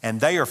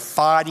and they are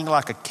fighting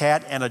like a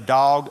cat and a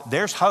dog,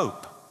 there's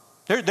hope.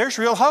 There's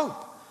real hope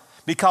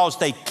because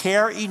they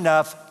care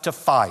enough to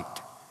fight.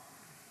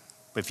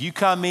 But if you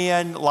come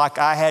in like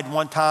I had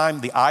one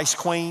time, the Ice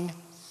Queen,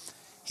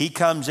 he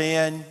comes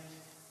in,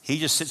 he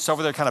just sits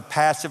over there kind of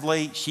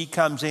passively. She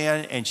comes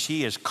in and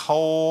she is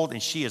cold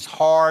and she is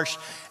harsh.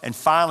 And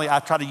finally, I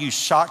try to use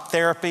shock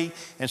therapy.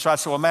 And so I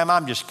said, well, ma'am,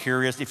 I'm just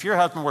curious. If your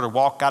husband were to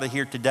walk out of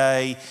here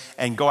today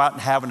and go out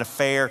and have an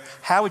affair,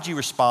 how would you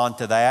respond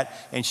to that?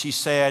 And she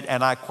said,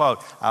 and I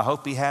quote, I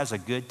hope he has a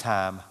good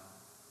time.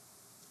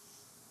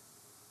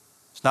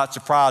 It's not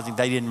surprising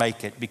they didn't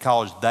make it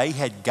because they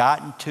had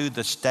gotten to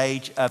the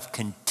stage of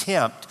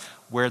contempt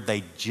where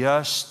they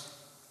just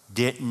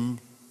didn't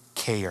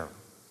care.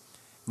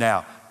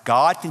 Now,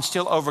 God can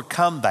still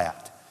overcome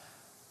that.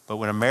 But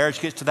when a marriage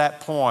gets to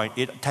that point,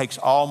 it takes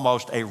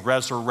almost a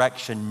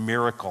resurrection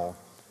miracle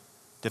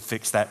to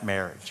fix that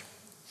marriage.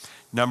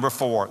 Number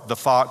 4, the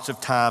fox of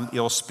time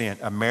ill spent.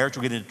 A marriage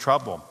will get into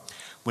trouble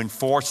when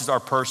forces or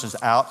persons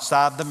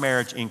outside the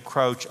marriage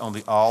encroach on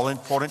the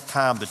all-important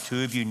time the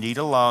two of you need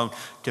alone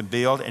to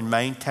build and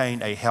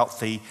maintain a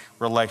healthy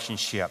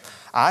relationship.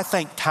 I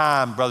think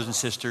time, brothers and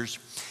sisters,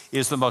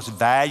 is the most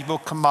valuable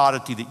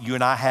commodity that you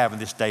and I have in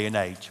this day and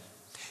age.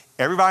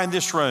 Everybody in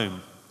this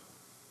room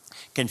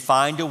can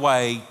find a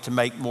way to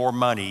make more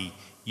money.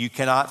 You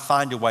cannot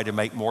find a way to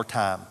make more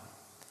time.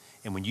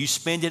 And when you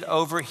spend it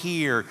over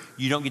here,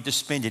 you don't get to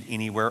spend it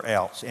anywhere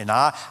else. And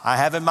I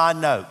have in my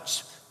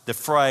notes the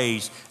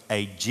phrase,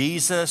 a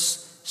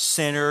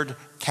Jesus-centered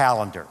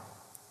calendar.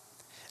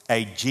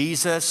 A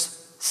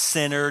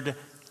Jesus-centered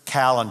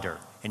calendar.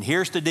 And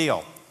here's the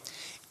deal.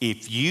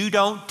 If you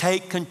don't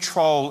take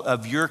control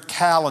of your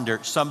calendar,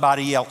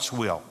 somebody else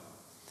will.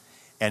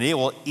 And it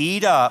will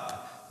eat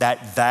up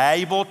that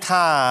valuable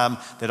time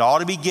that ought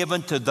to be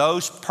given to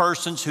those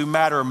persons who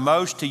matter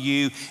most to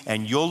you.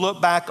 And you'll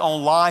look back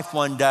on life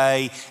one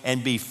day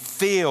and be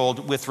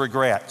filled with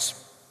regrets.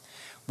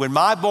 When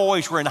my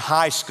boys were in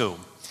high school,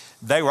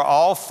 they were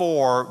all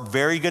 4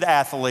 very good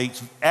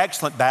athletes,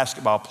 excellent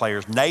basketball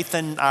players.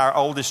 Nathan, our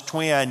oldest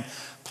twin,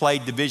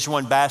 played Division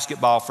I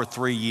basketball for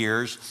 3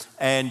 years.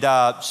 And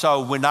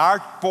so when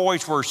our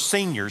boys were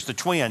seniors, the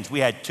twins, we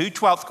had 2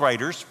 12th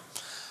graders.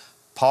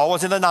 Paul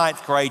was in the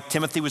 9th grade.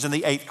 Timothy was in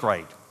the 8th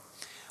grade.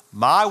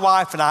 My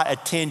wife and I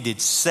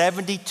attended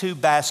 72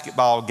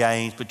 basketball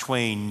games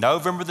between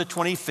November the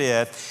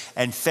 25th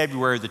and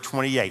February the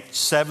 28th.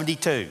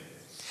 72.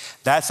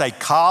 That's a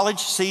college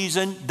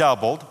season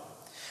doubled.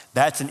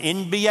 That's an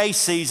NBA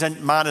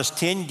season minus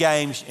 10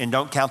 games and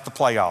don't count the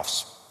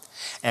playoffs.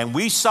 And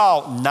we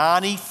saw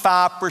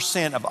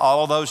 95% of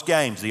all of those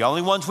games. The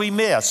only ones we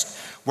missed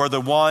were the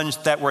ones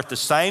that were at the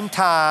same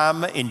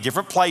time in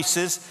different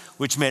places,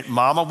 which meant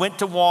mama went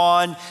to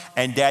one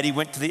and daddy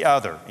went to the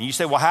other. And you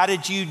say, well, how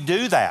did you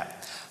do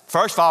that?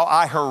 First of all,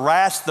 I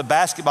harassed the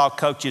basketball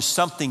coaches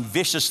something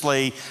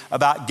viciously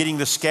about getting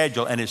the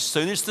schedule. And as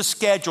soon as the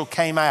schedule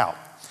came out,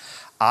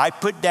 I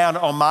put down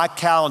on my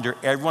calendar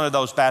every one of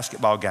those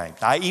basketball games.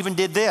 I even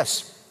did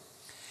this.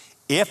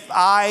 If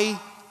I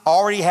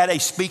already had a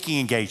speaking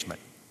engagement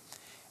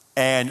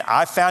and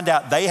I found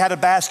out they had a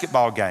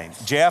basketball game,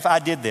 Jeff, I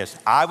did this.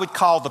 I would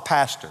call the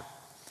pastor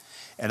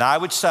and I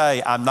would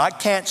say, I'm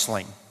not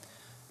canceling,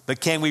 but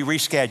can we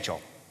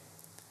reschedule?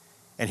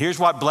 And here's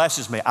what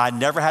blesses me. I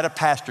never had a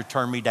pastor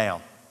turn me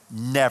down.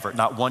 Never,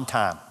 not one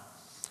time.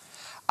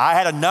 I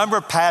had a number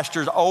of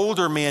pastors,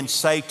 older men,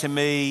 say to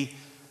me,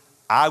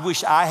 I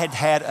wish I had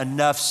had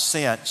enough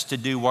sense to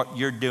do what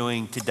you're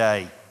doing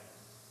today.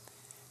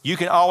 You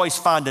can always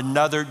find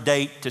another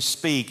date to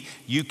speak.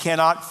 You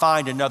cannot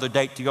find another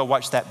date to go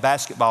watch that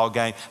basketball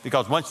game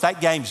because once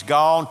that game's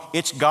gone,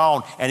 it's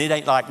gone and it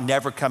ain't like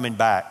never coming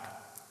back.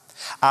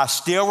 I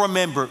still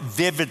remember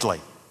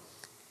vividly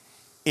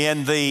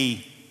in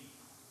the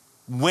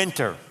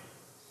winter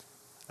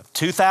of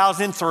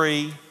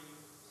 2003,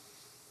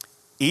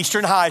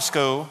 Eastern High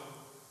School,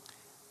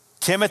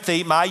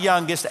 Timothy, my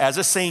youngest, as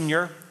a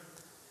senior,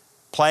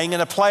 playing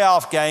in a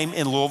playoff game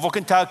in Louisville,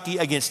 Kentucky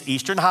against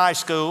Eastern High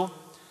School,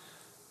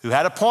 who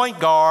had a point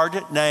guard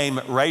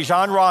named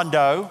Rajon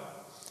Rondo,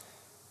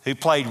 who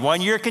played 1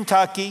 year at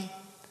Kentucky,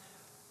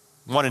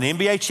 won an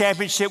NBA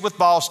championship with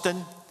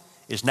Boston,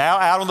 is now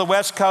out on the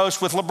West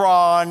Coast with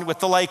LeBron, with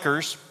the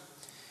Lakers.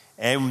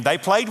 And they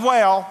played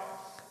well,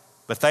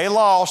 but they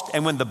lost.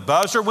 And when the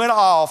buzzer went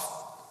off,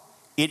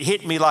 it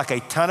hit me like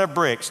a ton of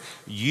bricks.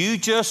 You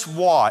just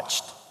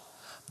watched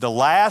the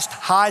last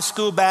high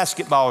school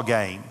basketball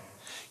game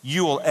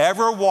you will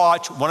ever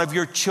watch one of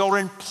your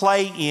children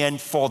play in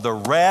for the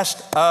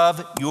rest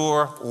of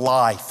your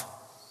life.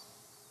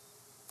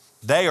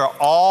 They are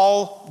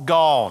all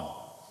gone.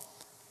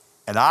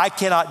 And I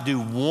cannot do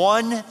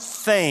one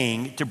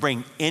thing to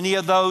bring any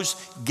of those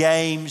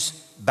games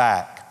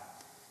back.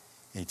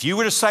 And if you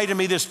were to say to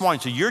me this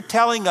morning, so you're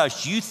telling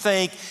us you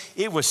think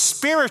it was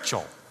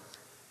spiritual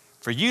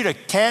For you to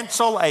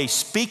cancel a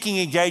speaking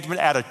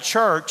engagement at a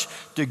church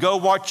to go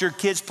watch your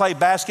kids play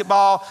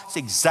basketball, it's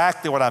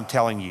exactly what I'm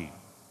telling you.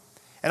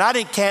 And I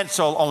didn't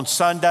cancel on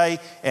Sunday,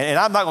 and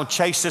I'm not going to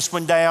chase this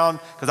one down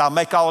because I'll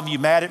make all of you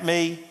mad at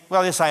me.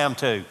 Well, yes, I am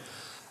too.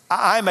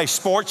 I'm a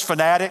sports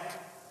fanatic.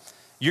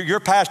 Your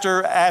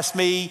pastor asked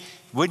me,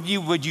 would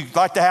you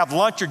like to have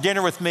lunch or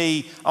dinner with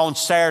me on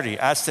Saturday?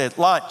 I said,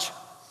 lunch.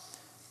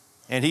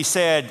 And he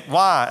said,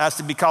 why? I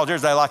said, because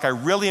there's like a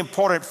really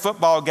important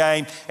football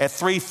game at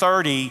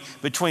 3:30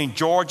 between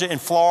Georgia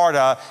and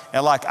Florida.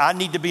 And like, I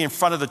need to be in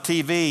front of the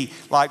TV,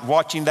 like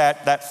watching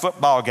that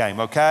football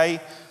game,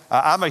 okay?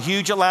 I'm a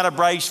huge Atlanta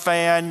Braves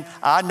fan.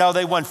 I know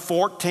they won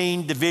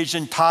 14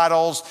 division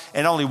titles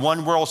and only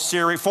one World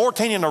Series,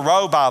 14 in a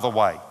row, by the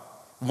way.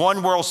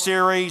 One World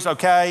Series,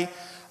 okay?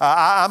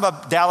 I'm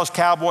a Dallas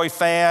Cowboy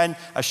fan,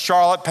 a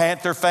Charlotte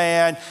Panther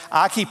fan.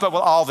 I keep up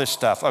with all this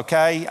stuff,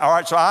 okay? All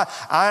right, so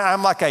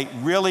I'm like a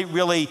really,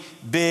 really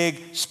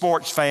big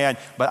sports fan,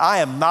 but I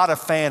am not a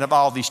fan of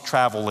all these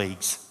travel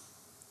leagues.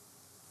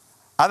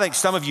 I think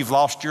some of you have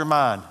lost your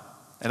mind.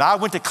 And I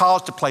went to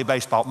college to play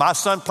baseball. My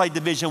son played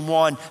Division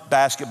I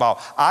basketball.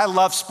 I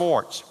love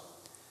sports.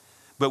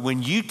 But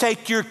when you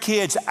take your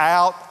kids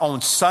out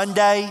on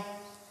Sunday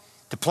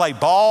to play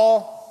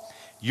ball,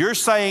 you're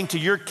saying to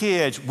your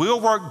kids, we'll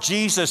work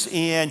Jesus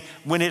in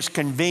when it's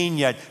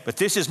convenient, but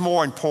this is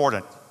more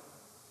important.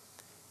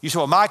 You say,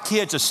 well, my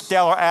kid's a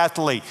stellar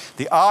athlete.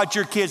 The odds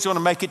your kid's going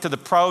to make it to the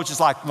pros is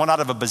like 1 out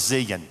of a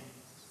bazillion.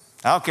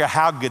 I don't care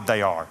how good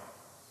they are.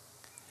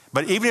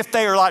 But even if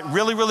they are like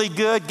really, really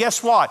good,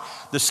 guess what?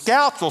 The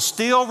scouts will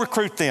still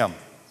recruit them.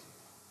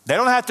 They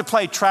don't have to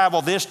play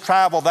travel this,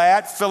 travel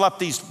that, fill up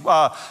these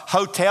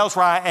hotels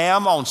where I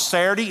am on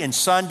Saturday and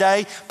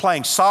Sunday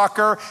playing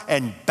soccer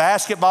and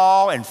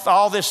basketball and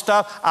all this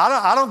stuff.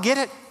 I don't get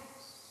it.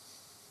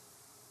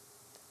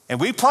 And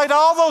we played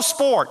all those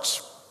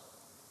sports,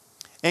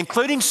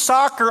 including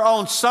soccer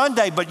on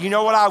Sunday. But you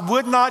know what I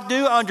would not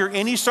do under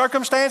any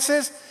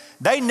circumstances?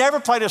 They never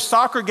played a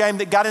soccer game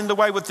that got in the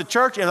way with the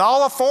church, and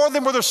all 4 of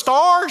them were the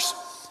stars.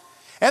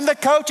 And the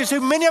coaches,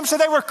 who many of them said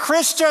they were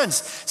Christians,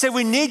 said,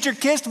 we need your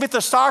kids to be at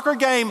the soccer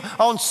game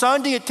on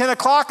Sunday at 10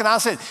 o'clock. And I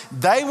said,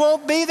 they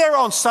won't be there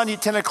on Sunday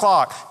at 10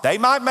 o'clock. They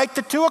might make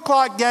the 2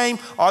 o'clock game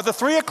or the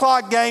 3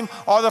 o'clock game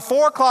or the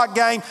 4 o'clock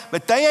game,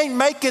 but they ain't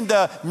making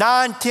the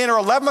 9, 10, or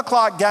 11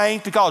 o'clock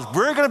game because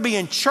we're going to be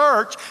in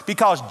church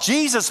because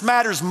Jesus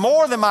matters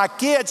more than my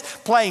kids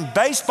playing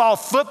baseball,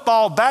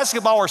 football,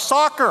 basketball, or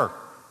soccer.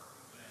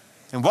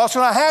 And what's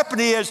going to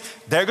happen is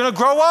they're going to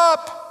grow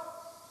up.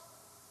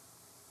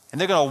 And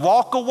they're going to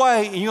walk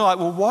away, and you're like,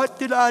 well, what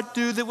did I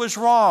do that was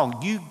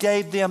wrong? You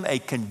gave them a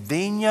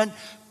convenient,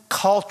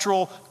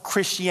 cultural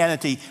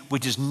Christianity,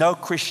 which is no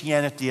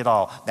Christianity at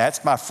all.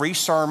 That's my free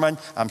sermon.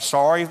 I'm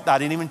sorry, I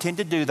didn't even intend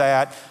to do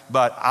that,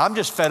 but I'm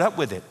just fed up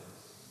with it.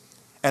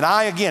 And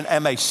I, again,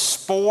 am a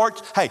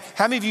sports. Hey,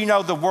 how many of you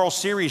know the World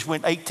Series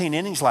went 18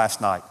 innings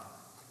last night?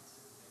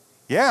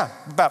 Yeah,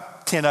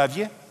 about 10 of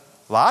you.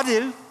 Well, I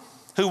do.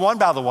 Who won,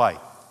 by the way?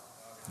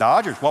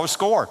 Dodgers. What was the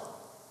score?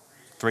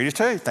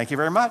 3-2. Thank you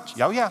very much.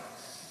 Oh, yeah.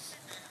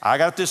 I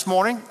got up this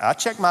morning. I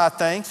checked my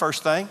thing,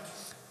 first thing.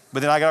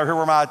 But then I got over here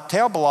where my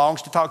tail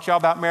belongs to talk to y'all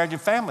about marriage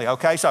and family.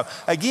 Okay, so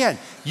again,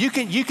 you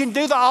can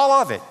do all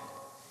of it.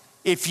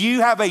 If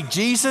you have a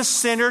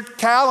Jesus-centered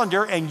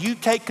calendar and you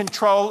take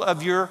control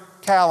of your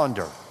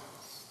calendar.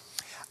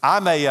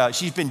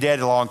 She's been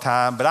dead a long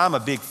time, but I'm a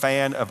big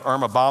fan of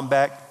Irma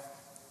Bombeck.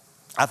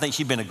 I think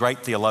she's been a great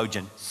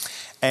theologian.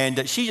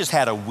 And she just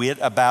had a wit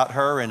about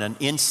her and an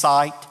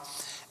insight.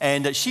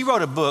 And she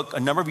wrote a book a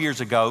number of years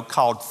ago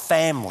called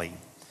Family,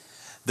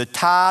 The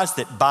Ties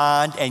That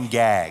Bind and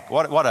Gag.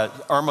 What a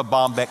Irma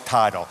Bombeck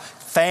title.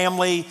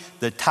 Family,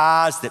 The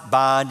Ties That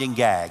Bind and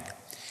Gag.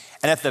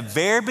 And at the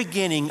very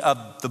beginning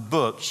of the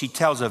book, she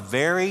tells a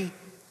very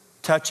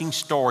touching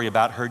story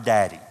about her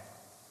daddy.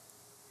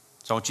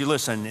 So I want you to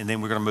listen, and then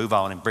we're going to move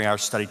on and bring our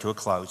study to a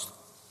close.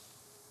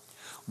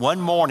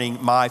 One morning,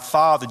 my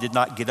father did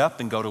not get up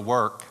and go to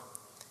work.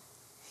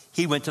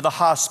 He went to the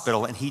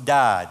hospital and he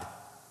died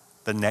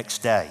the next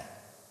day.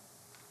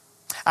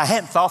 I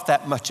hadn't thought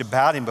that much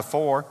about him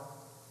before.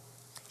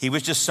 He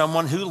was just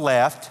someone who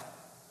left,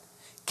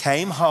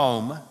 came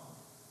home,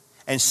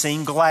 and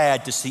seemed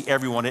glad to see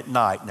everyone at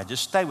night. Now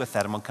just stay with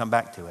that. I'm going to come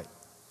back to it.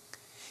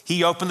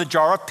 He opened the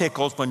jar of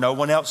pickles when no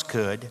one else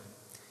could,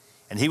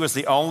 and he was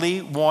the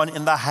only one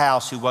in the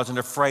house who wasn't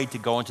afraid to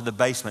go into the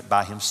basement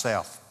by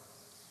himself.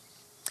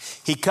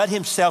 He cut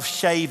himself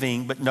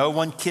shaving, but no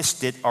one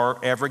kissed it or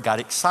ever got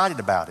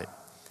excited about it.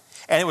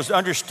 And it was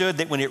understood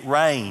that when it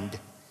rained,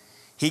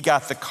 he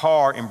got the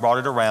car and brought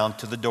it around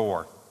to the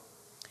door.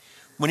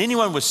 When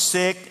anyone was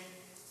sick,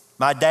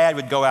 my dad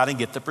would go out and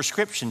get the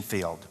prescription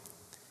filled.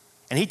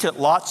 And he took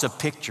lots of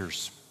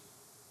pictures,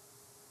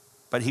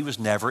 but he was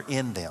never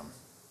in them.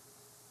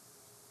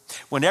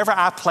 Whenever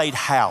I played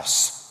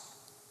house,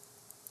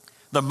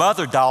 the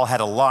mother doll had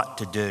a lot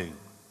to do,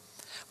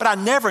 but I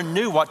never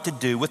knew what to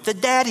do with the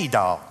daddy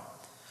doll.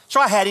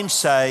 So I had him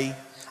say,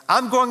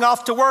 I'm going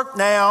off to work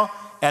now.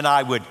 and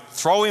I would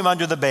throw him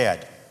under the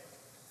bed.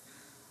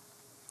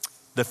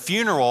 The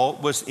funeral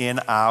was in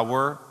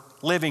our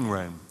living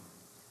room.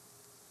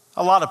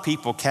 A lot of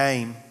people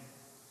came.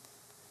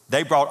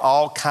 They brought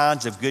all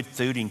kinds of good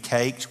food and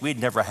cakes. We'd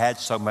never had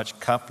so much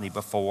company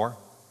before.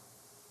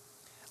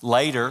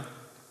 Later,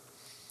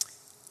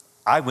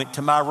 I went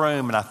to my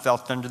room and I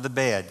felt under the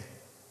bed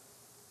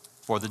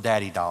for the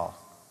daddy doll.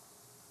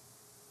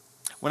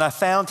 When I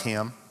found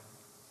him,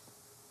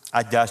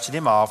 I dusted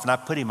him off and I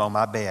put him on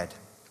my bed.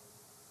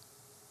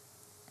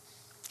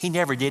 He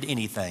never did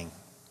anything.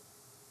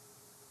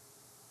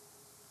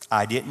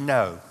 I didn't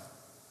know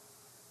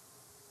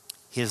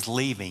his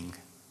leaving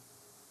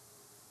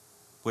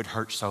would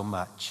hurt so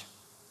much.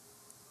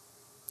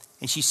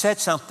 And she said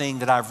something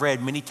that I've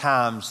read many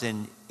times,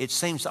 and it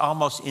seems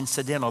almost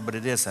incidental, but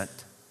it isn't.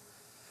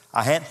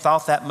 I hadn't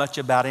thought that much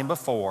about him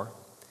before.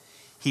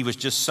 He was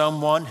just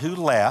someone who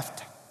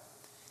left,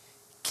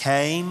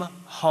 came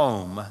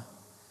home,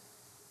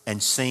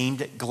 and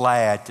seemed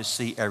glad to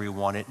see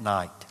everyone at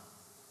night.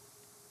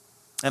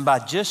 And by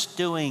just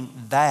doing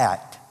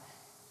that,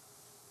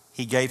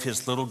 he gave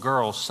his little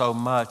girl so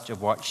much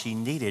of what she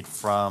needed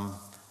from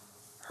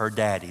her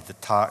daddy, the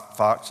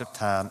fox of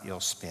time ill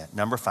spent.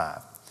 Number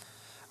 5,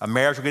 a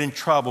marriage will get in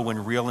trouble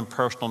when real and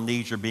personal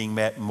needs are being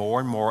met more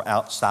and more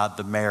outside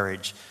the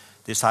marriage.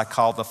 This I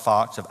call the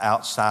fox of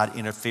outside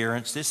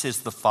interference. This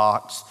is the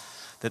fox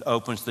that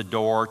opens the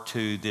door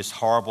to this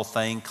horrible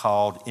thing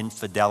called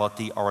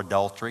infidelity or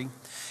adultery.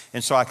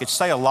 And so I could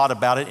say a lot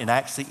about it, and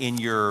actually in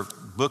your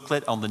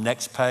booklet on the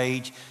next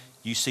page,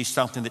 you see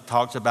something that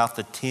talks about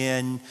the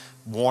 10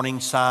 warning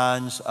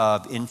signs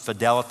of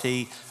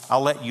infidelity.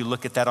 I'll let you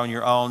look at that on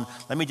your own.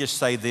 Let me just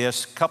say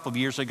this. A couple of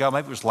years ago,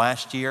 maybe it was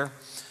last year,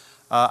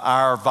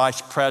 our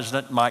Vice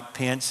President, Mike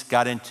Pence,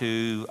 got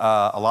into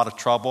a lot of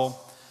trouble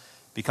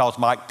because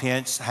Mike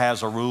Pence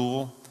has a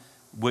rule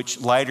which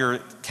later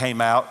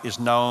came out is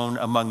known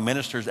among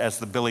ministers as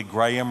the Billy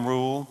Graham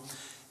rule.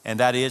 And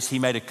that is, he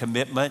made a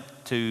commitment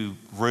to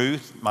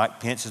Ruth. Mike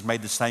Pence has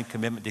made the same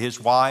commitment to his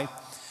wife,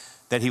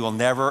 that he will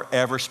never,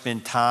 ever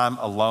spend time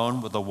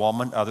alone with a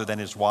woman other than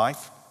his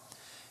wife.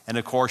 And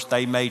of course,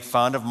 they made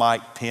fun of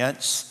Mike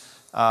Pence.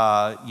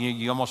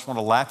 You almost want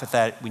to laugh at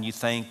that when you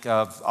think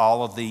of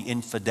all of the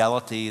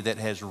infidelity that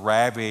has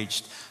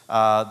ravaged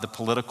the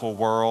political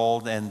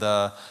world and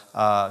the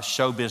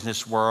show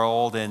business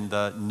world and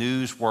the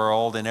news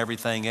world and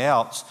everything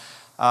else.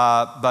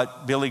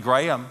 But Billy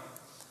Graham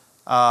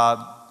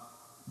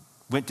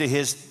went to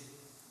his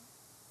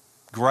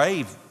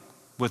grave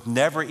with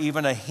never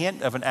even a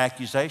hint of an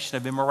accusation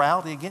of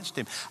immorality against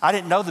him. I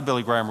didn't know the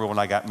Billy Graham rule when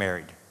I got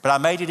married, but I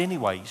made it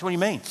anyway. You say, what do you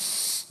mean?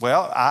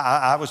 Well,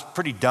 I was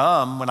pretty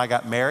dumb when I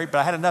got married, but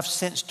I had enough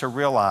sense to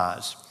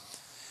realize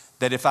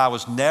that if I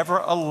was never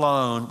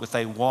alone with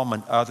a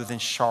woman other than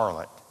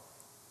Charlotte,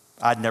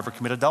 I'd never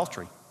commit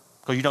adultery,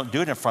 because you don't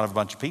do it in front of a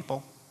bunch of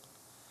people.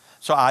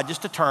 So I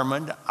just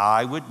determined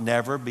I would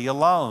never be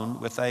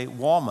alone with a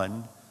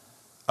woman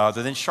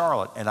other than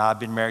Charlotte. And I've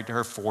been married to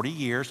her 40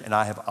 years, and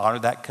I have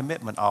honored that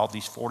commitment all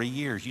these 40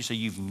 years. You say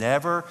you've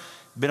never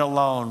been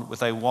alone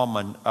with a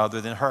woman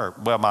other than her.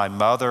 Well, my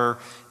mother,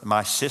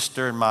 my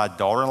sister, and my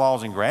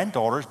daughter-in-laws and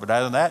granddaughters, but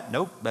other than that,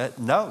 nope,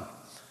 no.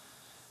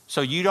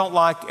 So you don't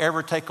like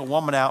ever take a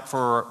woman out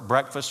for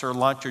breakfast or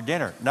lunch or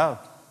dinner? No.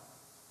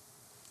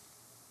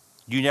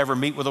 You never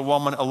meet with a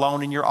woman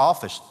alone in your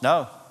office?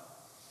 No.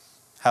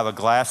 Have a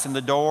glass in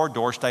the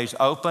door stays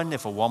open.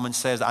 If a woman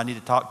says, I need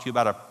to talk to you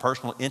about a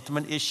personal,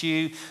 intimate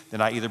issue, then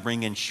I either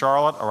bring in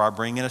Charlotte or I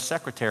bring in a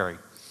secretary.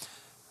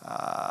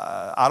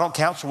 I don't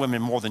counsel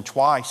women more than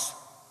twice.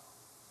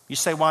 You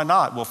say, why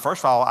not? Well,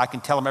 first of all, I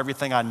can tell them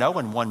everything I know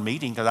in one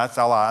meeting, because that's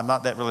all. I'm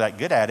not really that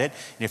good at it.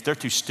 And if they're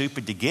too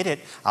stupid to get it,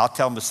 I'll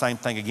tell them the same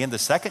thing again the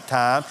second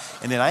time,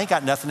 and then I ain't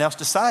got nothing else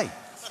to say.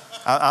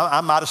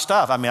 I'm out of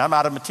stuff. I'm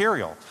out of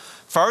material.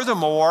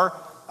 Furthermore,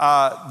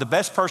 the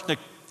best person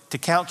to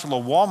counsel a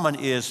woman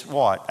is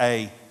what?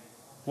 A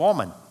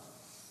woman.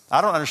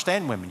 I don't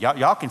understand women.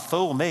 Y'all can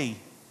fool me.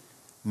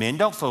 Men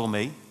don't fool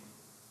me.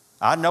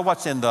 I know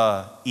what's in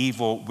the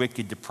evil,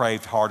 wicked,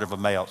 depraved heart of a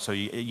male. So,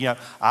 I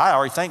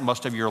already think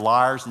most of you are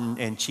liars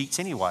and cheats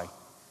anyway.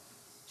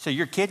 So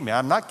you're kidding me.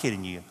 I'm not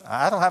kidding you.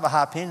 I don't have a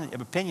high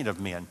opinion of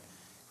men.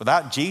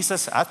 Without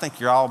Jesus, I think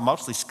you're all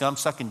mostly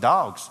scum-sucking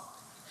dogs.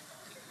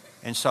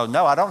 And so,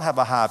 no, I don't have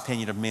a high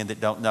opinion of men that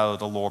don't know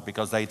the Lord,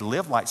 because they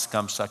live like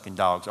scum-sucking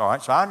dogs, all right?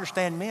 So I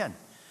understand men.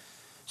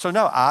 So,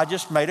 no, I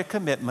just made a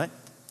commitment.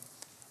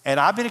 And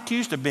I've been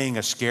accused of being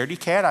a scaredy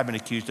cat. I've been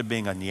accused of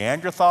being a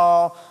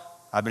Neanderthal.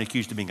 I've been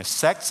accused of being a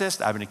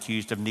sexist. I've been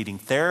accused of needing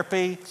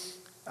therapy.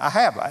 I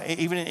have,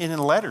 even in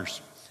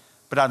letters.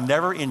 But I've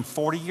never in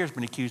 40 years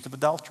been accused of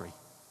adultery.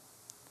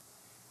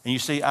 And you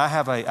see, I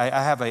have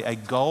a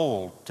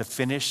goal to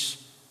finish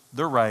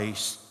the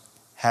race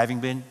having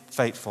been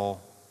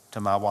faithful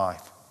to my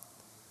wife.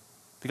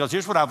 Because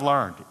here's what I've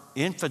learned.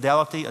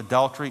 Infidelity,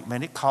 adultery,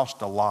 man, it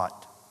costs a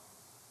lot.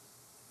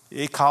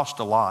 It costs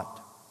a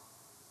lot.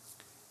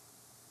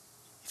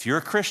 If you're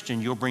a Christian,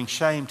 you'll bring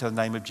shame to the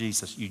name of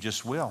Jesus. You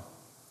just will.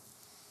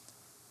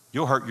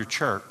 You'll hurt your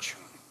church.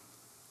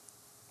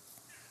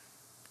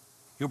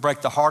 You'll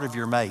break the heart of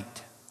your mate.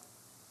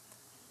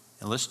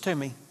 And listen to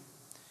me.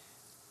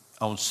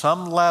 On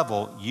some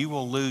level, you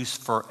will lose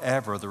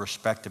forever the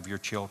respect of your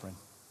children.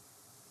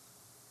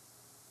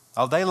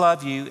 Oh, they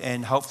love you,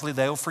 and hopefully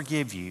they'll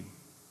forgive you.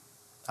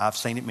 I've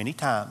seen it many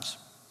times.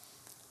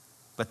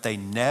 But they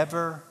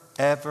never,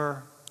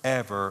 ever,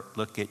 ever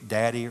look at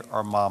daddy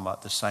or mama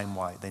the same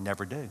way. They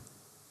never do.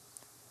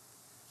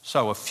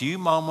 So a few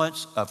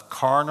moments of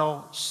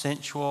carnal,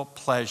 sensual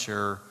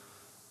pleasure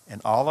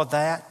and all of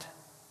that,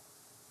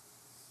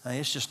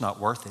 it's just not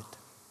worth it.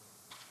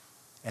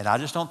 And I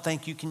just don't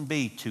think you can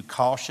be too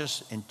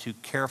cautious and too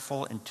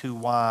careful and too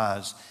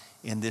wise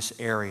in this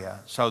area.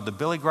 So the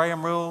Billy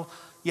Graham rule,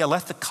 yeah,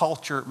 let the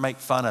culture make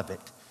fun of it.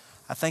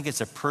 I think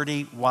it's a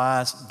pretty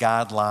wise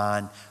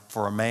guideline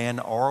for a man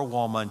or a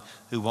woman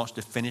who wants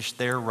to finish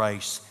their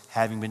race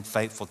having been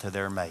faithful to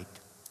their mate.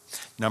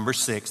 Number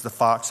 6, the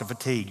fox of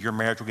fatigue. Your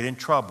marriage will get in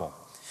trouble.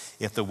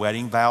 If the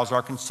wedding vows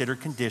are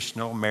considered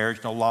conditional,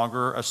 marriage no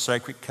longer a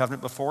sacred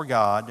covenant before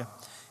God,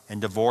 and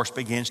divorce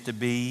begins to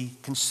be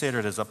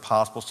considered as a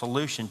possible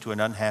solution to an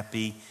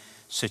unhappy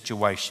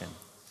situation.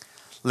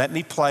 Let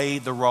me play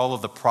the role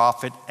of the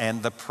prophet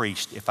and the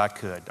priest, if I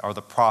could, or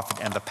the prophet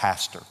and the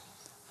pastor.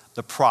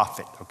 The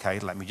prophet, okay,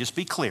 let me just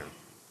be clear.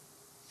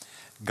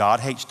 God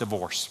hates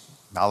divorce.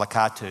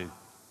 Malachi 2.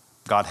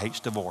 God hates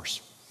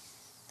divorce.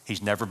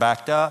 He's never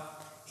backed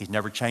up. He's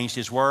never changed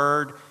his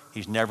word.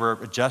 He's never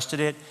adjusted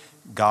it.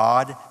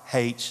 God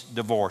hates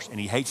divorce, and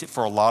he hates it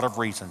for a lot of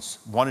reasons.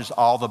 One is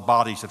all the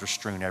bodies that are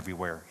strewn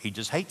everywhere. He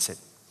just hates it.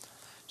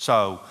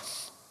 So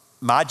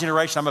my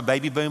generation, I'm a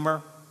baby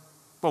boomer.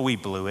 Well, we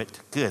blew it.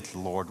 Good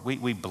Lord,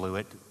 we blew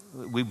it.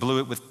 We blew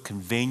it with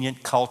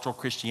convenient cultural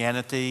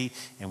Christianity,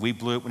 and we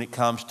blew it when it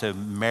comes to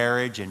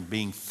marriage and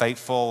being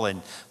faithful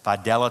and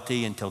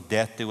fidelity until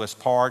death do us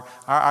part.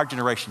 Our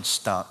generation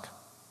stunk.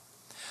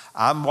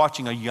 I'm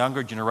watching a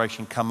younger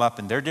generation come up,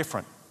 and they're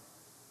different.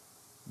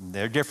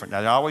 They're different.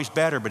 Now, they're always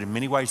better, but in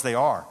many ways they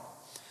are.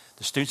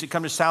 The students that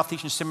come to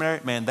Southeastern Seminary,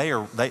 man, they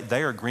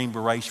are Green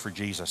Berets for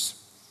Jesus.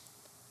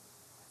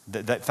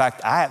 In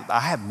fact, I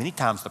have many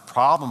times the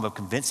problem of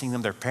convincing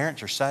them their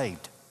parents are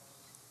saved.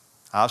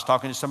 I was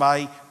talking to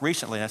somebody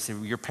recently, and I said,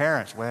 well, your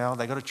parents, well,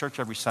 they go to church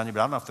every Sunday,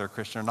 but I don't know if they're a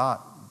Christian or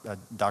not,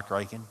 Dr.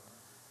 Akin.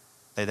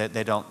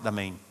 They don't, I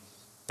mean,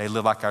 they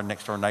live like our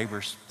next door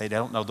neighbors. They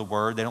don't know the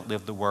word. They don't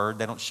live the word.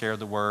 They don't share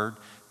the word.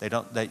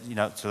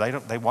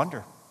 So they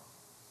wonder.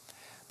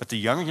 But the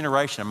younger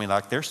generation, I mean,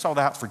 like they're sold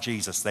out for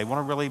Jesus. They want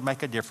to really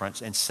make a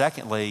difference. And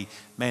secondly,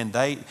 man,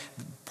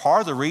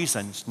 part of the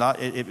reason,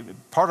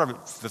 part of it,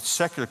 the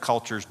secular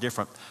culture is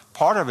different.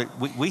 Part of it,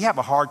 we have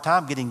a hard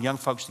time getting young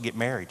folks to get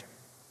married.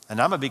 And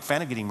I'm a big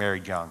fan of getting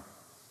married young.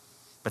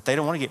 But they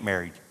don't want to get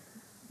married.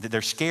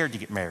 They're scared to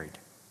get married.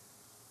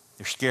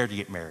 They're scared to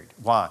get married.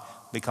 Why?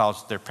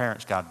 Because their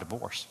parents got a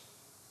divorce.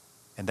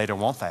 And they don't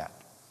want that.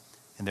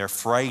 And they're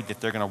afraid that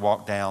they're going to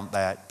walk down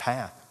that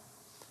path.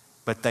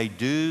 But they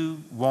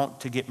do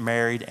want to get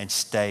married and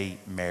stay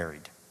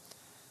married.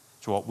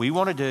 So what we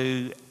want to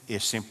do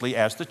is simply,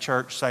 as the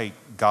church, say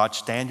God's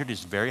standard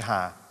is very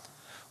high.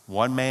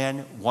 One man,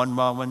 one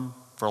woman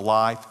for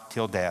life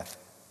till death.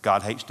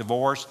 God hates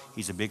divorce.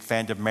 He's a big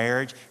fan of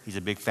marriage. He's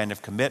a big fan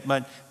of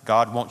commitment.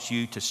 God wants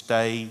you to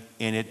stay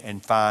in it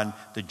and find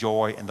the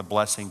joy and the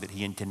blessing that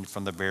he intended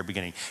from the very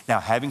beginning. Now,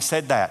 having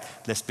said that,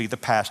 let's be the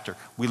pastor.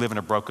 We live in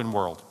a broken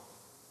world.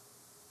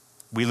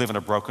 We live in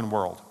a broken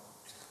world.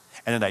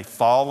 And in a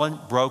fallen,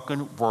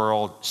 broken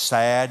world,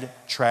 sad,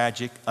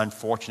 tragic,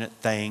 unfortunate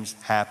things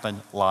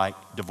happen like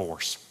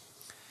divorce.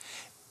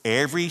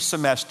 Every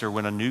semester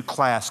when a new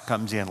class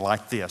comes in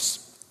like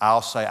this,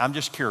 I'll say, I'm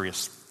just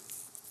curious,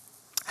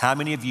 how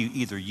many of you,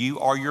 either you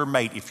or your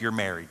mate, if you're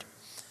married,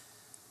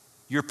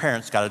 your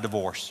parents got a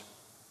divorce?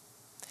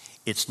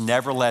 It's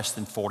never less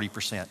than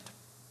 40%.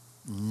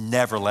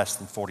 Never less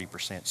than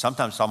 40%.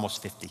 Sometimes it's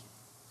almost 50%.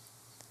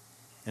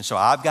 And so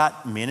I've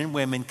got men and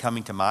women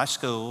coming to my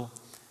school.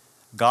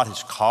 God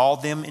has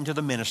called them into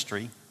the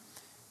ministry,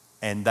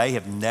 and they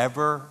have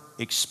never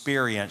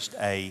experienced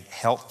a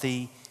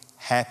healthy,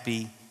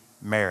 happy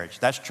marriage.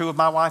 That's true of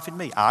my wife and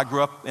me. I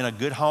grew up in a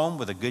good home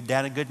with a good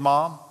dad and a good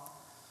mom.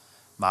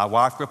 My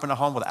wife grew up in a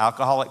home with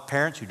alcoholic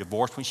parents who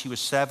divorced when she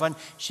was 7.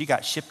 She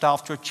got shipped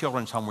off to a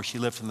children's home where she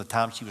lived from the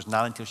time she was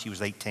 9 until she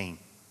was 18.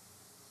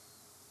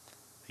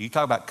 You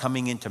talk about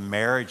coming into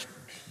marriage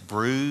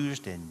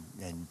bruised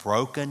and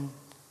broken.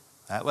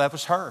 That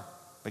was her.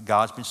 But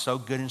God's been so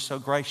good and so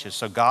gracious.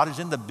 So God is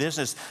in the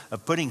business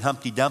of putting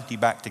Humpty Dumpty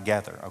back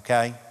together,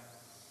 okay?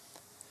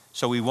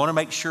 So we want to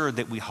make sure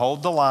that we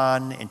hold the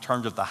line in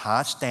terms of the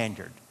high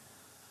standard,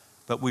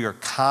 but we are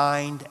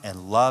kind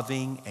and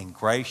loving and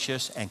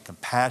gracious and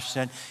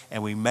compassionate,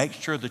 and we make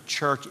sure the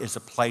church is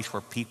a place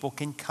where people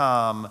can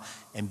come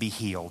and be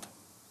healed.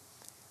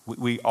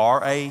 We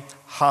are a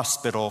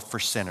hospital for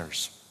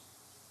sinners,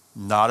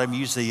 not a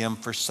museum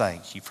for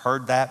saints. You've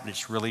heard that, but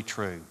it's really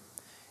true.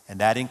 And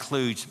that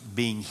includes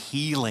being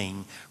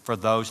healing for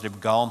those that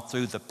have gone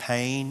through the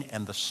pain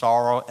and the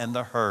sorrow and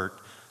the hurt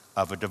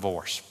of a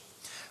divorce.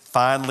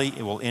 Finally,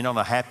 it will end on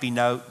a happy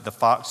note, the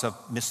fox of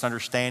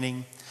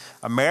misunderstanding.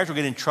 A marriage will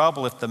get in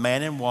trouble if the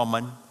man and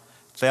woman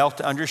fail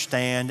to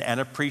understand and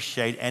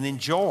appreciate and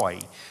enjoy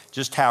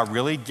just how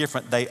really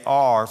different they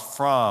are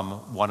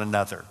from one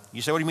another.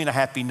 You say, what do you mean a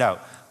happy note?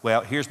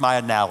 Well, here's my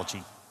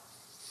analogy.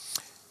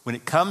 When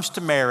it comes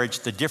to marriage,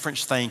 the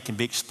difference thing can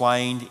be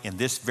explained in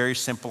this very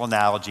simple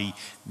analogy.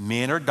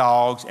 Men are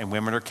dogs and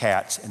women are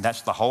cats, and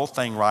that's the whole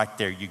thing right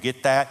there. You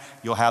get that,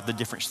 you'll have the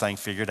difference thing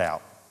figured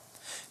out.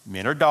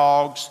 Men are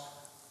dogs,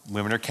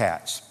 women are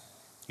cats.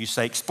 You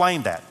say,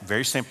 explain that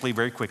very simply,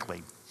 very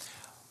quickly.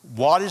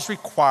 What is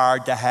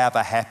required to have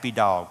a happy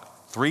dog?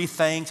 3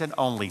 things and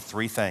only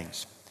 3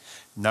 things.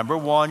 Number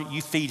 1,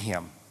 you feed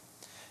him.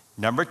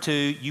 Number 2,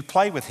 you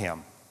play with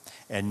him.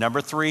 And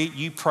number 3,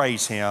 you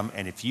praise him.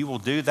 And if you will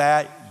do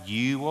that,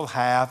 you will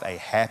have a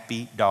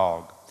happy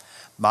dog.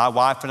 My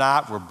wife and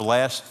I were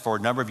blessed for a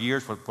number of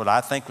years with what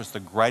I think was the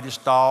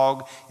greatest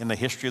dog in the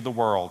history of the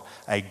world,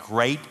 a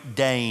Great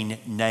Dane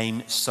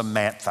named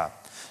Samantha.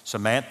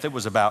 Samantha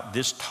was about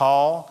this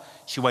tall.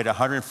 She weighed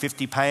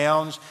 150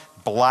 pounds,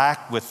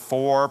 black with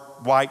 4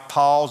 white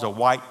paws, a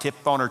white tip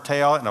on her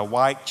tail, and a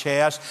white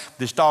chest.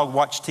 This dog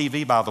watched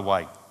TV, by the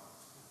way.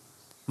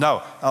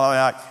 No,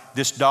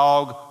 this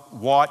dog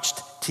watched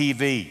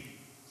TV.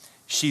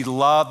 She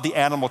loved the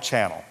Animal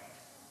Channel.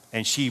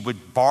 And she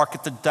would bark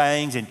at the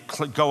things and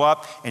go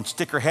up and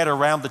stick her head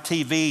around the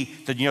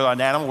TV that,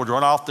 an animal would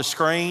run off the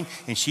screen.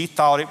 And she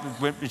thought it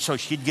would, so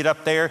she'd get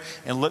up there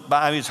and look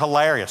by. It was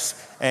hilarious.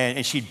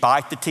 And she'd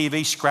bite the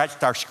TV,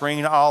 scratched our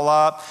screen all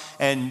up.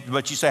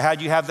 But you say,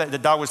 how'd you have that? The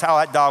dog was how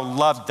that dog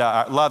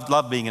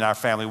loved being in our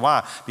family.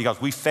 Why?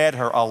 Because we fed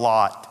her a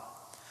lot.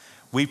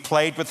 We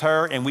played with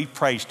her and we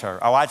praised her.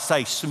 Oh, I'd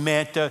say,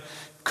 Samantha,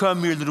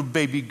 come here, little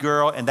baby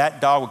girl. And that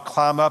dog would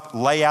climb up,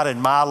 lay out in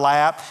my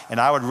lap,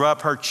 and I would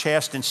rub her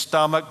chest and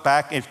stomach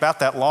back. It's about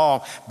that long,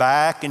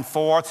 back and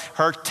forth.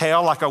 Her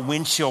tail like a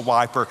windshield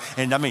wiper.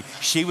 And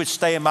she would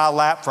stay in my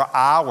lap for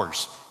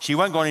hours. She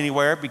wasn't going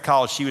anywhere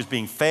because she was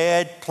being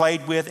fed,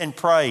 played with, and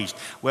praised.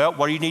 Well,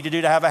 what do you need to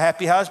do to have a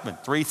happy husband?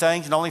 3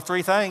 things and only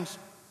 3 things.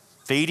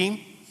 Feed him,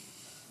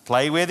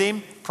 play with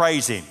him,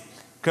 praise him.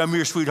 Come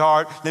here,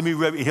 sweetheart. Let me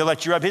rub. He'll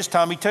let you rub his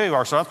tummy too,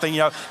 or something.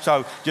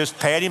 So just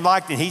pat him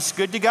and he's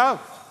good to go.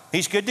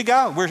 He's good to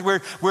go.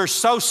 We're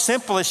so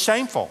simple it's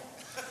shameful.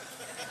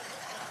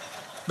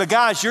 But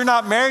guys, you're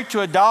not married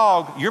to a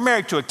dog. You're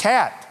married to a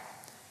cat.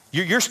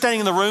 You're standing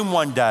in the room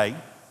one day,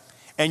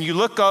 and you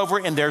look over,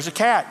 and there's a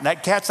cat, and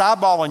that cat's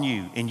eyeballing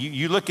you, and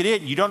you look at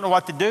it, and you don't know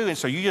what to do, and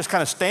so you just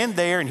kind of stand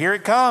there, and here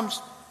it comes.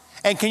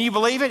 And can you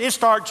believe it? It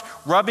starts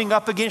rubbing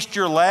up against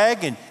your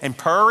leg and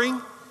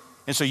purring.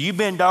 And so you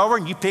bend over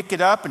and you pick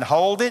it up and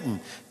hold it and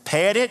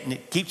pet it, and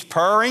it keeps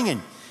purring,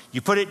 and you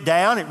put it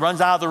down, it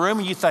runs out of the room,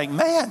 and you think,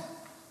 man,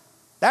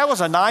 that was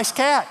a nice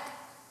cat.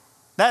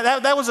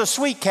 That was a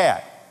sweet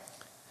cat.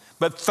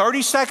 But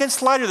 30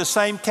 seconds later, the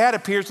same cat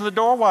appears in the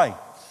doorway.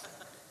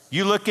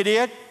 You look at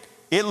it,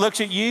 it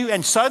looks at you,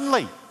 and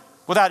suddenly,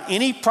 without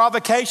any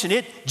provocation,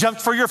 it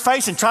jumps for your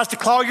face and tries to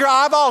claw your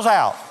eyeballs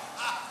out.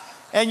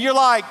 And you're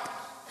like,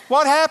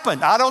 what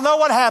happened? I don't know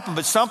what happened,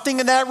 but something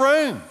in that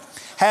room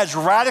has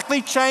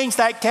radically changed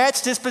that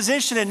cat's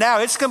disposition, and now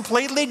it's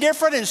completely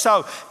different. And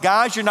so,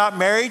 guys, you're not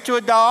married to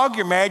a dog,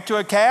 you're married to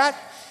a cat.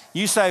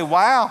 You say,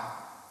 wow.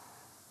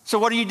 So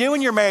what do you do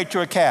when you're married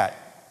to a cat?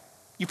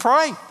 You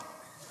pray.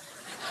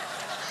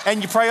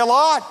 And you pray a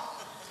lot.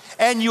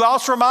 And you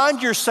also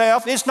remind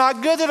yourself, it's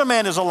not good that a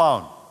man is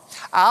alone.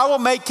 I will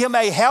make him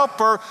a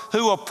helper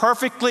who will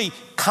perfectly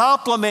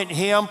complement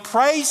him.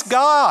 Praise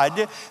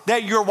God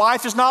that your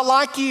wife is not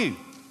like you.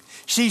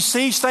 She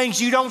sees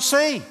things you don't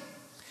see.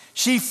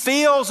 She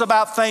feels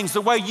about things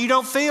the way you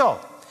don't feel.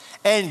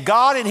 And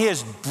God in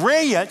his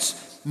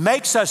brilliance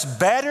makes us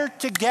better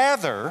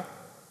together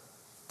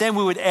than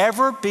we would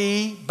ever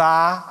be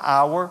by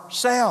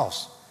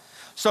ourselves.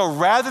 So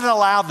rather than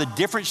allow the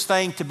difference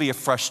thing to be a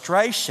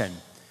frustration,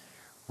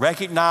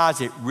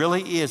 recognize it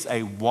really is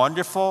a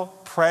wonderful,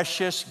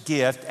 precious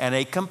gift and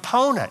a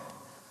component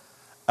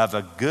of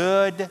a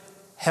good,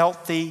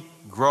 healthy,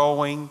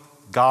 growing,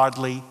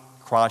 godly,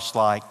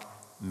 Christ-like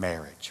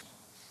marriage.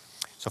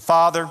 So,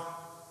 Father,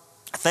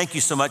 thank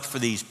you so much for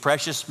these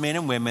precious men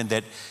and women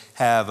that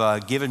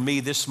have given me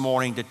this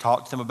morning to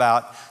talk to them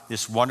about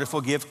this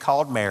wonderful gift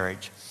called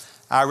marriage.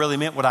 I really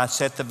meant what I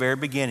said at the very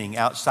beginning.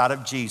 Outside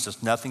of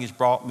Jesus, nothing has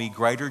brought me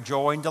greater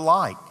joy and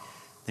delight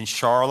than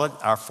Charlotte,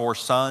 our 4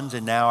 sons,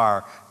 and now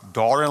our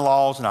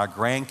daughter-in-laws and our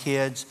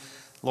grandkids.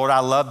 Lord, I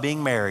love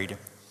being married.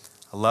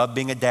 I love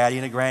being a daddy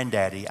and a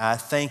granddaddy. I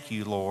thank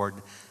you, Lord,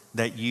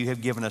 that you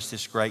have given us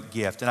this great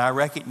gift. And I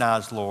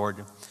recognize,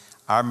 Lord,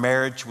 our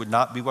marriage would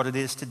not be what it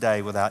is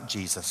today without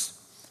Jesus.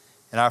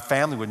 And our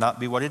family would not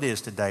be what it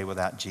is today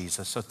without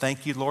Jesus. So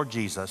thank you, Lord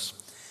Jesus,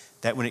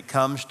 that when it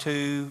comes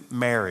to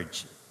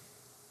marriage,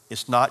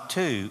 it's not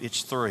 2,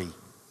 it's 3.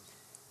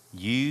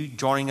 You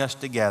joining us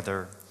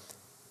together.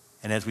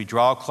 And as we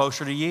draw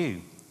closer to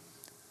you,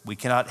 we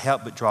cannot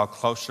help but draw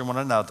closer to one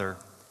another.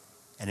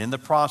 And in the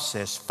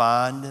process,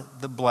 find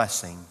the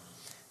blessing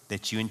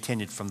that you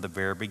intended from the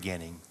very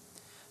beginning.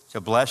 So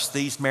bless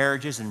these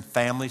marriages and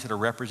families that are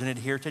represented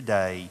here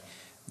today.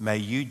 May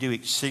you do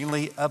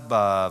exceedingly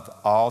above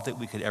all that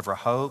we could ever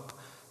hope,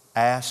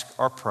 ask,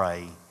 or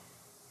pray.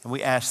 And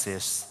we ask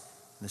this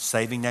in the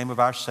saving name of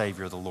our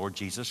Savior, the Lord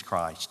Jesus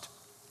Christ.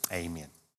 Amen.